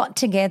got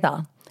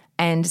together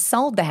and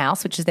sold the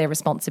house, which is their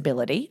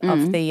responsibility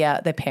of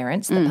their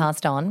parents that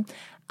passed on.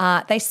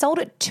 They sold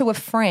it to a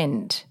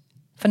friend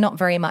for not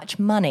very much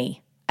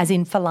money. As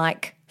in for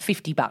like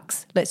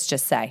 $50, let's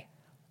just say.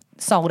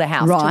 Sold a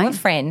house to a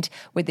friend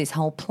with this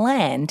whole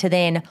plan to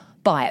then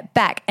buy it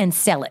back and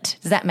sell it.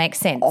 Does that make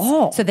sense?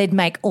 Oh. So they'd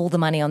make all the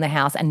money on the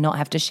house and not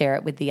have to share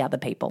it with the other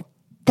people.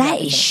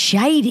 That is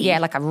shady. Yeah,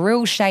 like a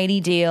real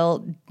shady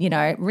deal,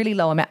 really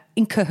low amount,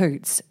 in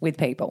cahoots with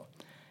people.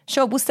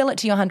 Sure, we'll sell it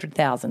to you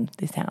 $100,000,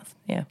 this house,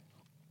 yeah.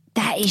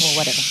 That is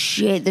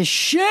shit, the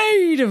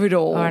shade of it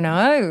all. I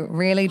know,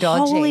 really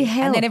dodgy. Holy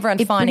hell. And then everyone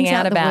finding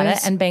out about it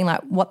worst. and being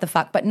like, what the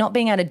fuck, but not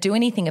being able to do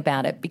anything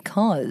about it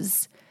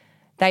because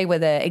they were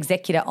the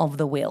executor of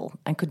the will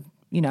and could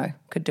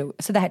do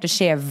it. So they had to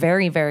share a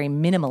very, very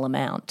minimal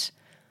amount.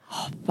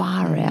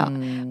 Far out.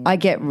 I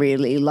get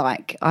really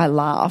I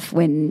laugh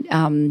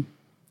when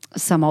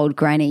some old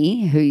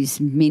granny who's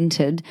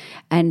minted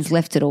and's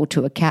left it all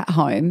to a cat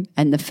home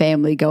and the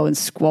family go and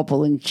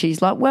squabble and she's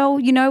like, well,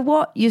 you know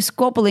what? You're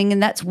squabbling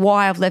and that's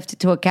why I've left it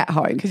to a cat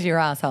home. Because you're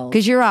assholes.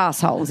 Because you're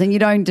assholes and you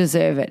don't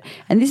deserve it.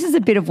 And this is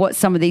a bit of what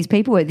some of these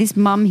people were. This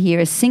mum here,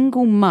 a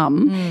single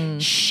mum,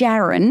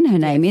 Sharon, her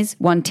name is,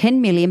 won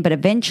 $10 million but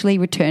eventually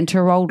returned to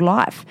her old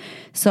life.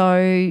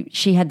 So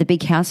she had the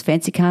big house,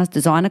 fancy cars,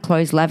 designer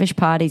clothes, lavish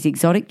parties,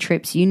 exotic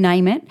trips, you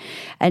name it.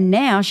 And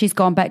now she's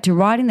gone back to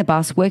riding the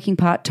bus, working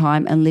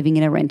part-time and living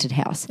in a rented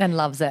house. And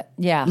loves it,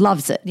 yeah.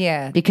 Loves it.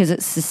 Yeah. Because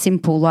it's a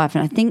simple life.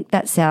 And I think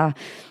that's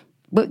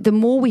but the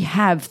more we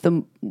have,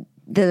 the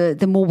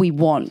more we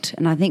want.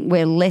 And I think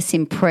we're less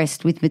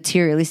impressed with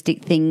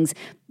materialistic things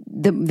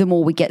the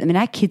more we get them. And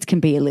our kids can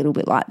be a little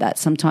bit like that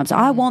sometimes.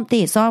 I want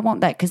this, I want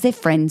that, because their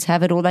friends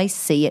have it or they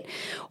see it,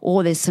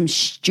 or there's some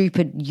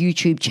stupid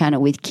YouTube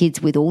channel with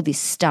kids with all this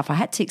stuff. I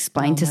had to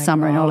explain to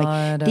Summer and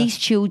Ollie, these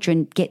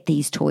children get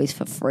these toys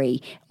for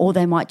free, or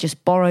they might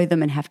just borrow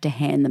them and have to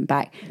hand them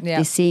back. Yeah.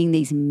 They're seeing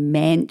these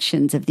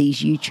mansions of these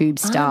YouTube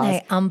stars. Aren't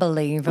they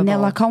unbelievable? And they're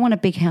like, I want a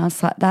big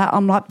house like that.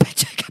 I'm like,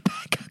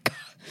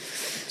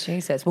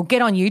 Jesus. Well,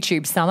 get on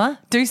YouTube, Summer.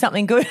 Do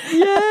something good.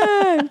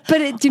 Yeah. But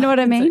do you know what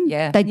I mean?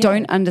 Yeah. They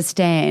don't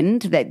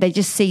understand that. They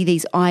just see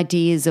these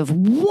ideas of,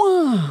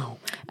 wow.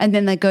 And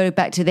then they go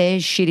back to their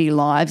shitty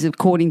lives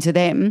according to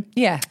them.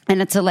 Yeah.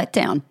 And it's a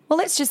letdown. Well,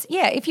 it's just,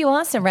 if you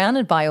are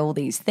surrounded by all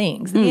these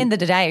things, at the end of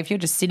the day, if you're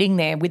just sitting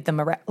there with them,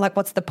 like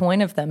what's the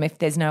point of them if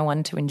there's no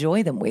one to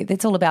enjoy them with?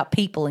 It's all about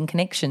people and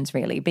connections,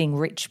 really, being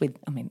rich with,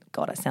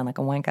 God, I sound like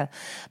a wanker.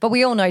 But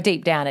we all know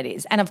deep down it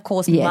is. And, of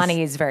course,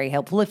 money is very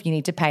helpful if you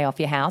need to pay off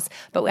your house.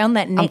 But on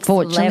that next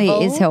Unfortunately,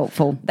 level. it is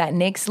helpful. That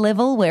next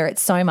level where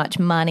it's so much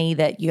money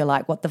that you're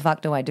like, what the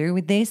fuck do I do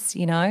with this?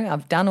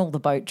 I've done all the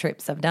boat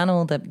trips. I've done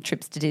all the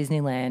trips to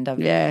Disneyland.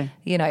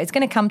 It's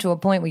going to come to a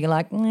point where you're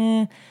like,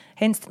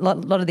 hence a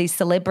lot of these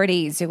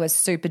celebrities who are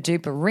super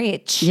duper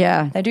rich,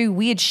 they do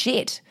weird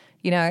shit,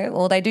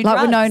 or they do like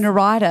drugs. Winona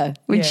Ryder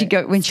when she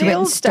went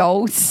and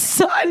stole.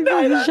 I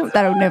know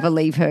that'll never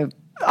leave her.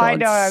 I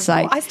know.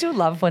 Sake. I still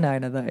love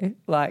Winona though.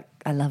 Like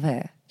I love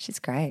her. She's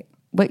great.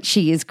 But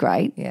she is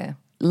great. Yeah.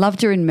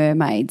 Loved her in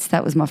Mermaids.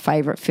 That was my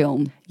favourite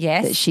film.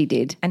 Yes. That she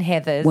did. And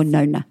Heathers.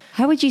 Winona.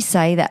 How would you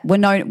say that?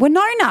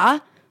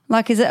 Winona?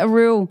 Like, is it a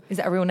real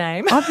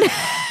name?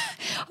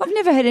 I've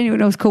never heard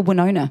anyone else called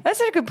Winona. That's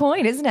a good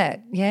point, isn't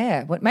it?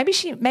 Yeah. Well,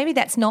 maybe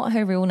that's not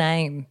her real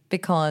name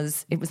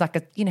because it was like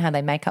how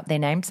they make up their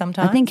name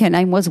sometimes. I think her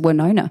name was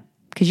Winona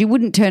because you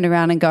wouldn't turn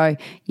around and go,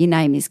 your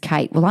name is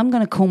Kate. Well, I'm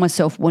going to call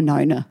myself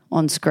Winona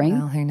on screen.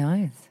 Well, who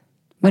knows?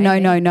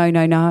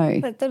 No.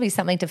 That'll be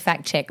something to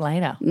fact check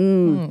later.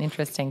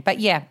 Interesting.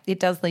 But, it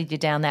does lead you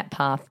down that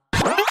path.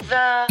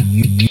 The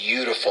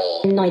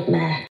beautiful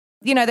nightmare.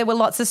 You know, there were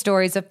lots of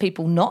stories of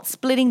people not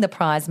splitting the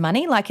prize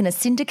money, like in a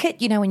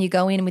syndicate, you know, when you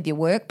go in with your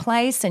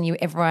workplace and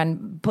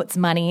everyone puts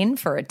money in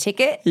for a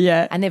ticket.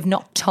 Yeah. And they've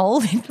not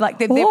told, like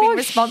they've been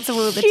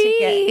responsible for the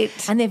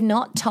ticket. And they've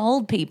not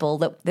told people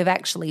that they've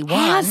actually won.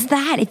 How's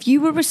that? If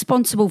you were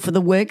responsible for the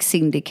work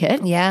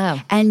syndicate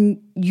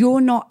and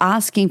you're not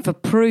asking for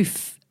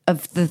proof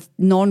of the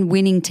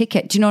non-winning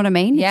ticket, do you know what I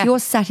mean? Yeah. If you're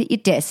sat at your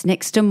desk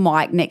next to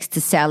Mike, next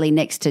to Sally,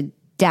 next to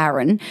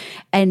Darren,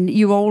 and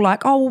you're all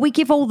like, oh, well, we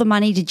give all the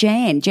money to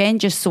Jan. Jan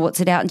just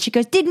sorts it out and she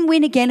goes, didn't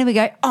win again. And we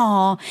go,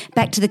 oh,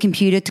 back to the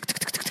computer.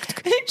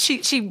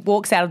 She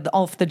walks out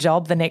off the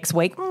job the next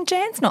week.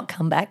 Jan's not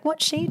come back.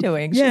 What's she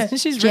doing? Yeah.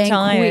 She's Jan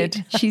retired.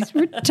 Quit. She's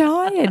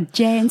retired.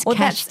 Jan's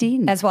cashed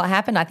in. That's what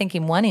happened, I think,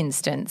 in one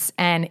instance.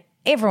 And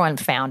everyone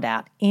found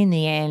out in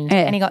the end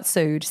and he got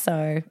sued.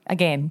 So,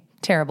 again,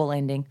 terrible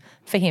ending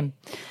for him.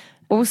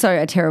 Also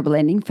a terrible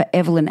ending for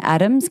Evelyn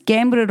Adams.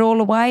 Gambled it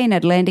all away in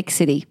Atlantic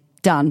City.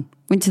 Done.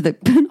 Went to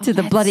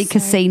the bloody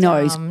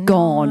casinos. Dumb.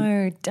 Gone.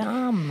 No,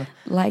 dumb.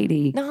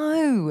 Lady.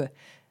 No.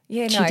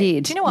 Yeah, She no.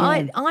 did. Do you know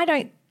what? I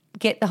don't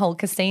get the whole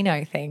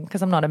casino thing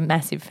because I'm not a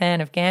massive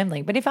fan of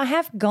gambling. But if I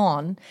have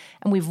gone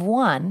and we've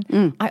won,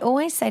 I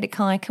always say to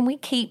Kai, can we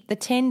keep the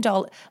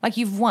 $10, like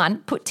you've won,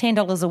 put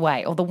 $10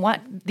 away, or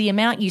the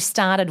amount you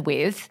started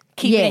with,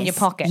 keep it in your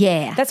pocket.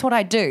 Yeah. That's what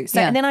I do.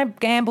 So and then I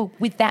gamble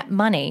with that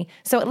money.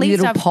 So at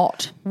least I've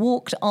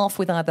walked off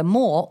with either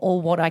more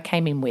or what I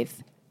came in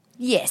with.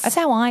 Yes. That's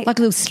how like a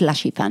little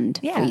slushy fund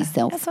for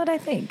yourself. That's what I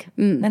think.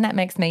 And that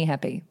makes me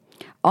happy.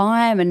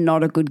 I am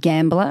not a good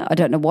gambler. I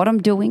don't know what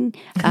I'm doing.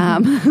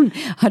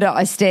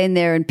 I stand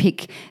there and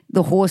pick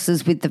the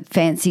horses with the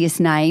fanciest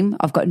name.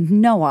 I've got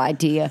no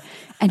idea.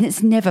 And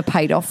it's never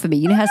paid off for me.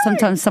 You know how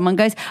sometimes someone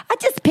goes, I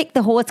just picked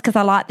the horse because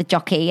I like the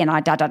jockey and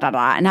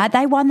and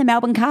they won the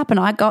Melbourne Cup and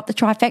I got the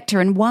trifecta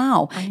and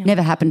wow,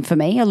 never happened for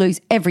me. I lose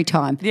every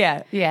time.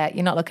 Yeah.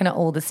 You're not looking at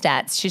all the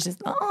stats. She's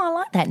just, I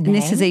like that name. And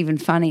this is even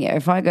funnier.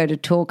 If I go to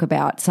talk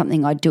about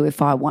something I'd do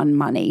if I won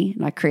money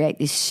and I create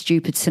this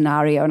stupid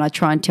scenario and I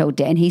try and tell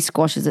Dan, he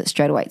squashes it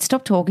straight away.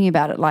 Stop talking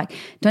about it. Like,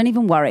 don't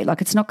even worry.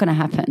 Like, it's not going to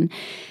happen.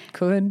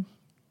 Could.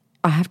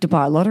 I have to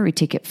buy a lottery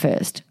ticket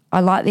first. I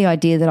like the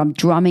idea that I'm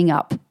drumming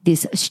up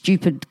this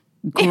stupid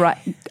great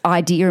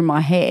idea in my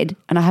head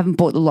and I haven't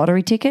bought the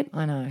lottery ticket.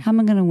 I know. How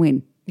am I going to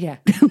win? Yeah,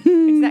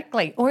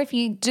 exactly. Or if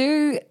you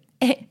do,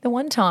 the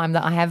one time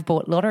that I have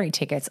bought lottery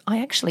tickets, or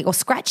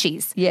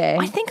scratchies. Yeah.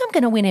 I think I'm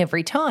going to win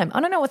every time. I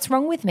don't know what's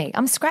wrong with me.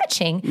 I'm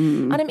scratching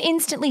and I'm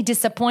instantly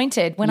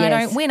disappointed when I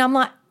don't win. I'm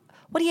like,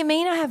 what do you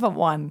mean I haven't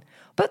won?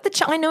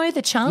 But I know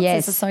the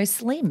chances are so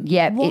slim.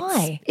 Yeah.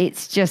 Why?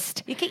 It's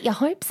just you get your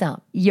hopes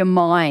up. Your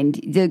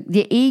mind,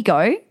 the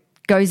ego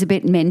goes a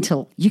bit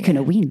mental. You're going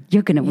to win.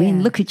 You're going to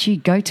win. Look at you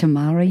go,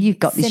 Tamara. You've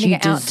got this. Sending You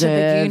it out to the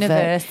deserve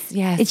universe. it.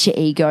 Yes. It's your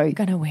ego.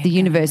 Gonna win, the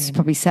universe is win.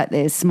 probably sat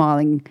there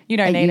smiling. You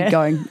don't at need you it.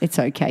 Going, it's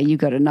okay. You've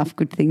got enough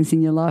good things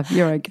in your life.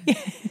 You're okay.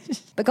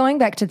 But going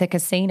back to the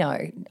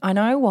casino, I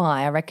know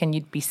why I reckon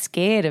you'd be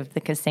scared of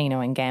the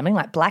casino and gambling,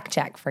 like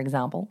blackjack, for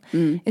example,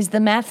 is the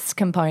maths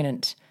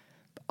component.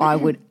 I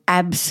would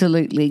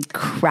absolutely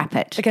crap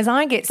it. Because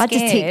I get scared. I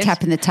just keep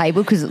tapping the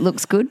table because it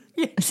looks good.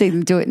 I see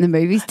them do it in the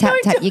movies. Tap,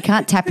 tap. You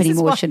can't tap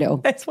anymore, Chanel.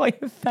 That's why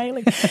you're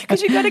failing.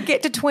 Because you've got to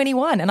get to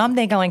 21. And I'm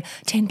there going,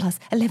 10 plus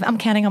 11. I'm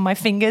counting on my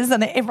fingers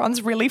and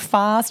everyone's really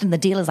fast. And the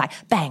dealer's like,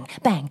 bang,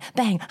 bang,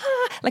 bang.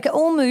 Like it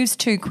all moves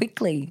too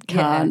quickly.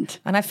 Can't. Yeah.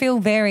 And I feel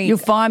very... You'll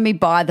find me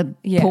by the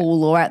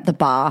pool or at the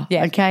bar.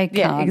 Yeah. Okay? Can't.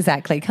 Yeah,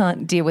 exactly.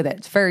 Can't deal with it.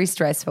 It's very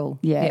stressful.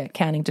 Yeah.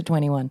 Counting to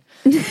 21.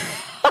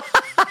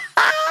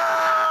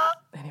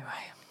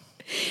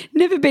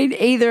 Never been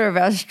either of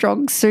our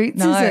strong suits,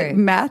 No. is it?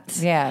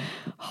 Maths? Yeah.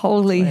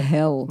 Holy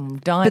hell.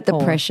 Die But the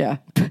poor. pressure.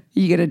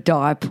 You're going to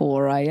die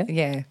poor, are you?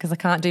 Yeah, because I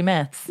can't do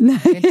maths. I'm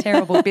a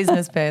terrible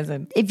business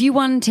person. If you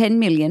won 10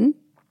 million,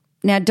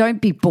 now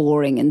don't be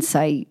boring and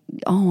say,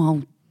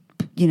 oh,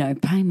 I'll,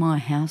 pay my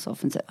house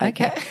off and say,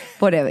 okay.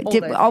 Whatever.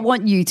 I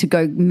want you to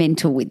go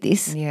mental with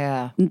this.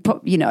 Yeah.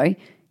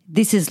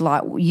 This is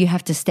like you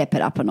have to step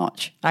it up a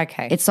notch.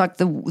 Okay. It's like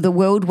the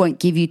world won't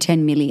give you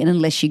 10 million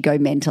unless you go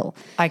mental.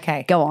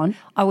 Okay. Go on.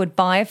 I would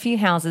buy a few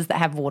houses that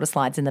have water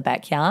slides in the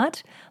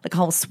backyard, like a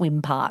whole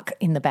swim park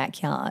in the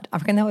backyard. I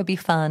reckon that would be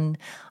fun.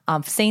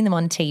 I've seen them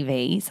on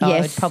TV, so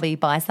I would probably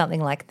buy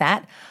something like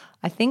that.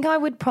 I think I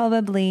would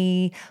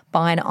probably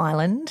buy an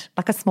island,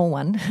 like a small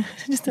one.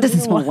 Just a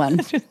small one.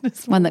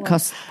 One that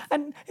costs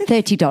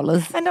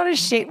 $30. And not a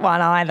shit one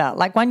either.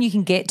 Like one you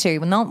can get to,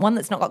 not one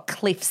that's not got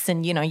cliffs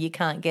and, you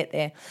can't get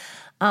there.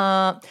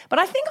 But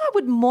I think I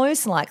would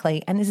most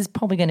likely, and this is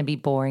probably going to be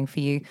boring for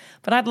you,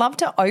 but I'd love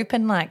to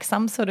open like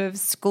some sort of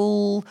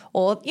school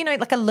or,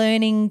 like a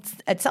learning,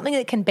 something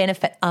that can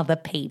benefit other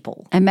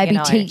people. And maybe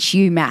teach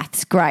you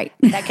maths. Great.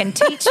 That can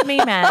teach me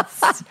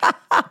maths.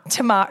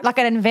 Like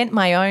I'd invent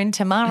my own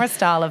Tamara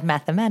style of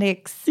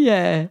mathematics.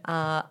 Yeah.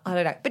 I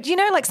don't know. But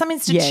like some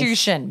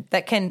institution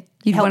that can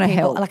You'd want to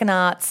people, help. like an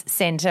arts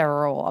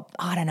centre or,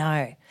 I don't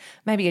know,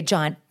 maybe a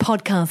giant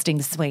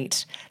podcasting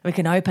suite we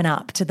can open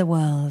up to the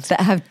world.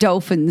 That have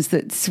dolphins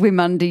that swim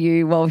under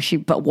you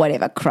but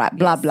whatever crap,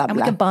 blah, blah, And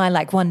blah. we can buy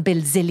like 1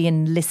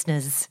 bazillion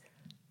listeners.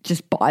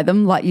 Just buy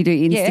them like you do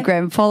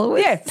Instagram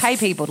followers. Yeah, pay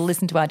people to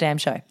listen to our damn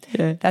show.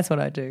 Yeah. That's what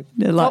I do.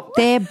 They're like,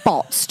 they're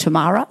bots,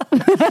 Tamara.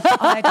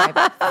 I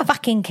don't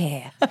fucking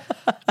care.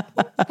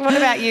 What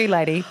about you,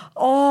 lady?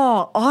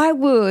 Oh, I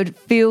would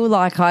feel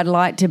like I'd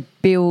like to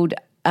build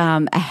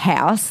a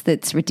house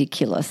that's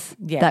ridiculous.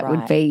 Yeah, that right.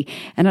 would be,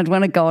 and I'd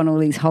want to go on all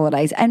these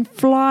holidays and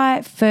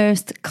fly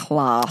first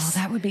class. Oh,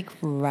 that would be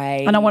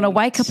great. And I want to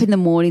wake up in the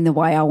morning the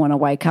way I want to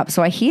wake up.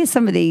 So I hear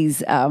some of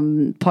these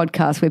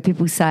podcasts where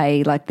people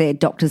say, like, they're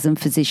doctors and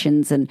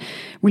physicians and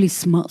really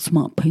smart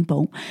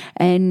people,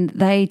 and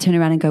they turn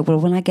around and go, well,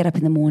 when I get up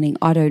in the morning,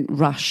 I don't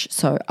rush.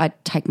 So I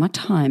take my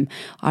time.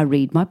 I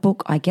read my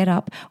book. I get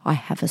up. I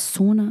have a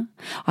sauna.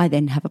 I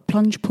then have a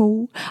plunge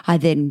pool. I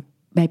then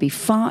maybe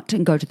fart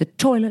and go to the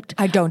toilet.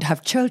 I don't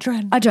have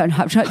children. I don't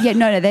have children. Yeah,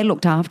 no, they're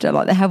looked after.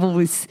 Like, they have all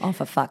this. Oh,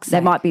 for fuck's sake. They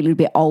might be a little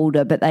bit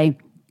older, but they.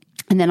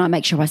 And then I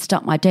make sure I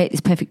start my day at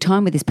this perfect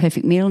time with this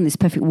perfect meal in this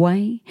perfect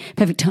way,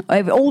 perfect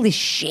time, all this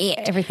shit.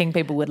 Everything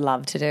people would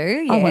love to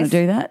do. Yes. I want to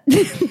do that.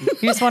 You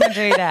just want to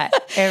do that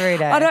every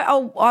day.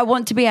 I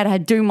want to be able to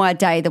do my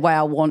day the way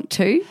I want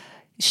to.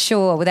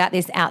 Sure, without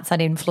this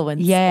outside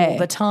influence all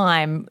the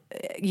time.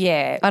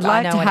 Yeah. I'd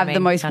like to have the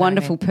most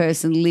wonderful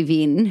person live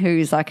in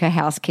who's like a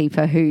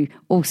housekeeper who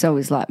also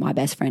is like my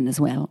best friend as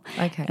well.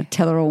 Okay. I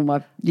tell her all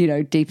my,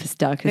 deepest,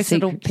 darkest this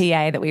secrets. little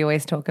PA that we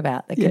always talk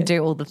about that can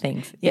do all the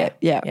things. Yeah.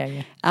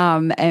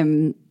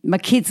 And my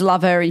kids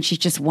love her and she's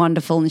just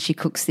wonderful and she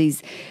cooks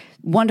these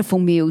wonderful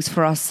meals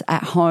for us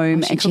at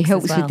home and she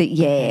helps with it.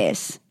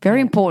 Yes.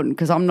 Very important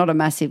because I'm not a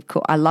massive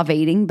cook. I love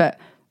eating, but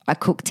I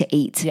cook to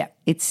eat. Yeah.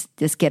 It's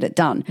just get it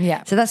done.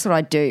 Yeah. So that's what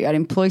I do. I'd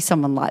employ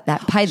someone like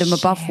that, pay them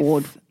above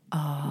board.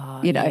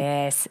 Oh, you know.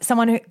 Yes.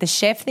 Someone who, the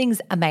chef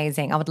thing's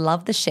amazing. I would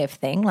love the chef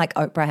thing like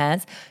Oprah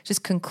has.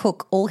 Just can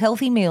cook all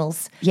healthy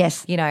meals.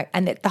 Yes.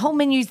 And the whole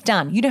menu's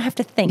done. You don't have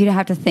to think. You don't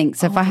have to think.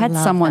 So if I had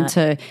someone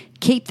to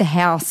keep the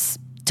house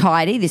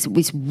tidy, this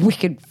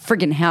wicked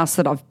friggin' house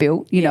that I've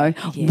built,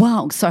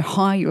 wow, so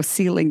high your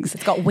ceilings.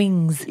 It's got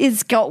wings.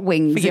 It's got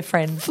wings. For your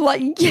friends.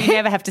 You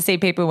never have to see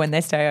people when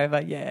they stay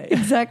over. Yeah.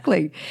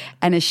 Exactly.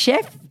 And a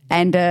chef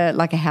and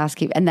like a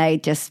housekeeper, and they're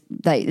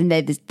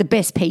the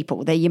best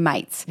people. They're your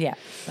mates. Yeah.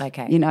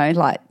 Okay.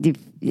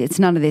 It's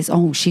none of this,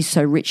 oh, she's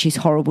so rich, she's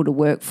horrible to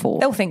work for.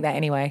 They'll think that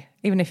anyway,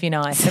 even if you're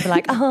nice. They'll be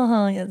like,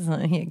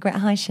 great.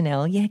 Hi,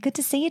 Chanel. Yeah, good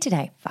to see you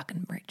today.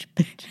 Fucking rich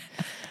bitch.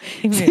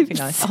 Even if you're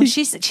nice. Oh,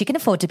 she can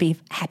afford to be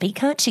happy,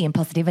 can't she, and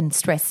positive and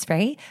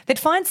stress-free? They'd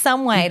find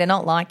some way to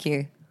not like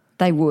you.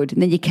 They would.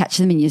 And then you catch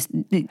them and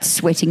you're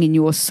sweating in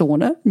your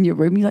sauna in your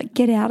room. You're like,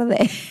 get out of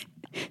there.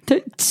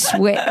 Don't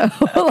sweat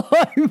all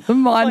over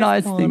my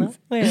nice things.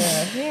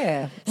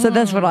 Yeah. So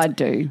that's what I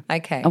do.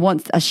 Okay. I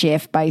want a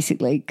chef,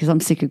 basically, because I'm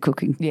sick of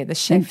cooking. Yeah, the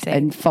chef thing.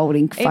 And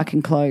folding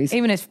fucking clothes.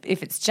 Even if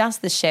it's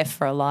just the chef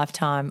for a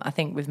lifetime, I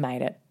think we've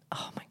made it.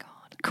 Oh, my God.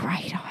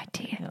 Great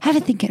idea. Have a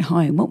think at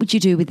home. What would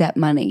you do with that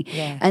money?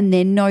 Yeah. And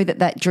then know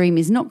that dream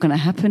is not going to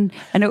happen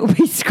and it will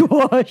be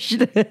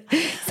squashed.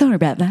 Sorry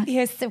about that.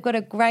 Yes, we've got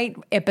a great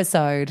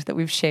episode that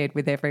we've shared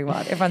with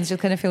everyone. Everyone's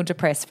just going to feel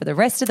depressed for the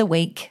rest of the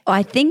week.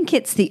 I think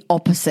it's the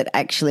opposite,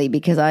 actually,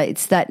 because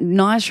it's that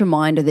nice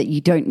reminder that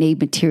you don't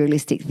need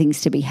materialistic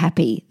things to be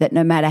happy, that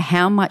no matter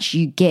how much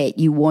you get,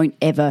 you won't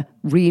ever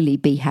really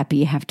be happy.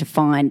 You have to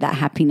find that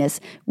happiness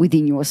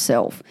within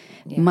yourself.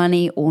 Yeah.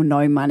 Money or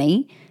no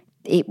money,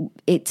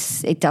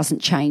 it doesn't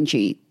change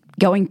you.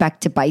 Going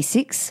back to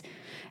basics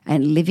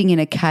and living in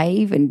a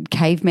cave and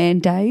caveman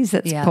days,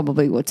 that's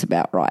probably what's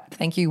about right.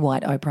 Thank you,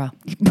 White Oprah.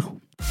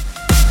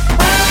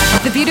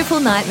 The Beautiful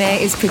Nightmare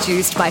is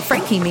produced by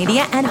Frankie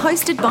Media and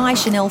hosted by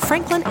Chanel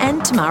Franklin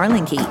and Tamara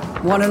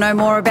Linky. Want to know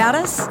more about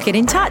us? Get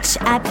in touch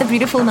at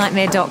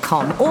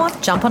thebeautifulnightmare.com or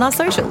jump on our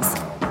socials.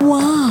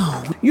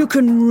 Wow, you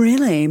can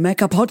really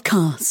make a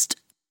podcast.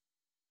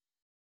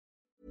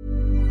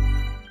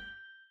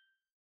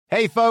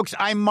 Hey, folks,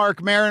 I'm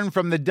Mark Maron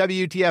from the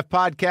WTF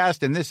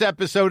Podcast, and this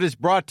episode is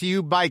brought to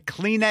you by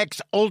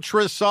Kleenex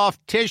Ultra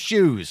Soft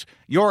Tissues,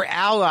 your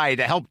ally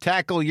to help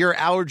tackle your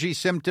allergy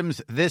symptoms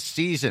this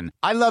season.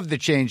 I love the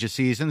change of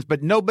seasons,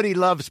 but nobody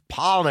loves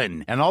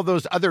pollen and all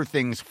those other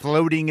things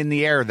floating in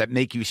the air that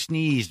make you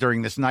sneeze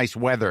during this nice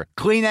weather.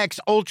 Kleenex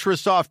Ultra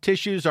Soft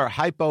Tissues are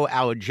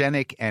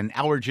hypoallergenic and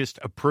allergist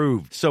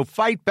approved, so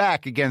fight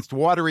back against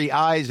watery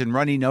eyes and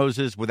runny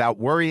noses without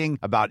worrying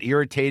about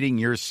irritating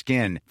your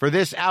skin. For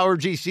this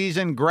allergy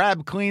season,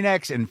 grab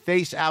Kleenex and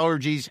face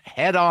allergies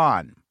head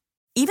on.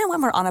 Even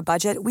when we're on a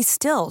budget, we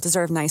still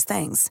deserve nice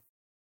things.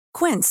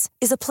 Quince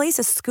is a place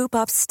to scoop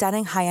up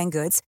stunning high-end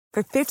goods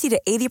for 50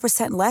 to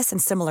 80% less than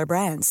similar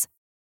brands.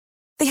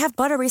 They have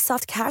buttery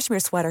soft cashmere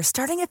sweaters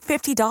starting at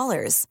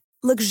 $50,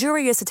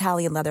 luxurious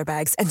Italian leather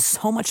bags, and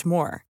so much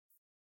more.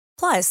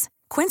 Plus,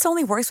 Quince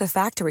only works with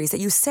factories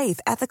that use safe,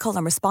 ethical,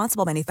 and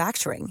responsible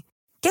manufacturing.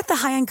 Get the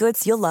high-end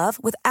goods you'll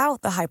love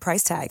without the high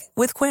price tag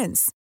with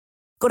Quince.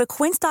 Go to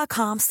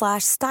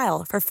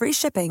quince.com/style for free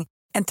shipping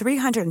and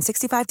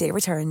 365-day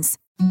returns.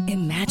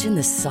 Imagine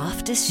the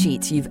softest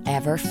sheets you've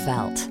ever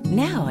felt.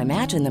 Now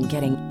imagine them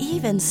getting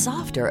even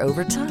softer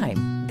over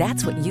time.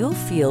 That's what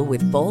you'll feel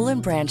with Boll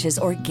 & Branch's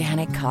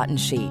organic cotton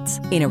sheets.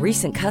 In a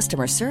recent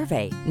customer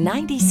survey,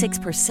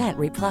 96%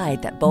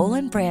 replied that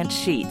Boll & Branch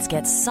sheets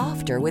get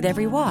softer with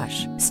every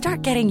wash.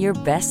 Start getting your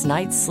best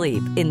night's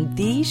sleep in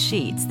these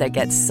sheets that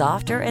get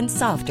softer and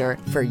softer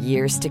for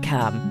years to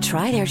come.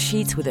 Try their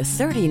sheets with a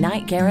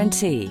 30-night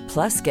guarantee.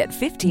 Plus, get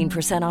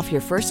 15% off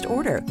your first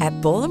order at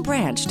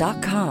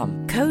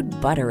bollandbranch.com. Code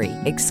BUTTERY.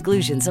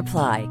 Exclusions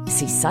apply.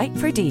 See site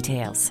for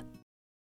details.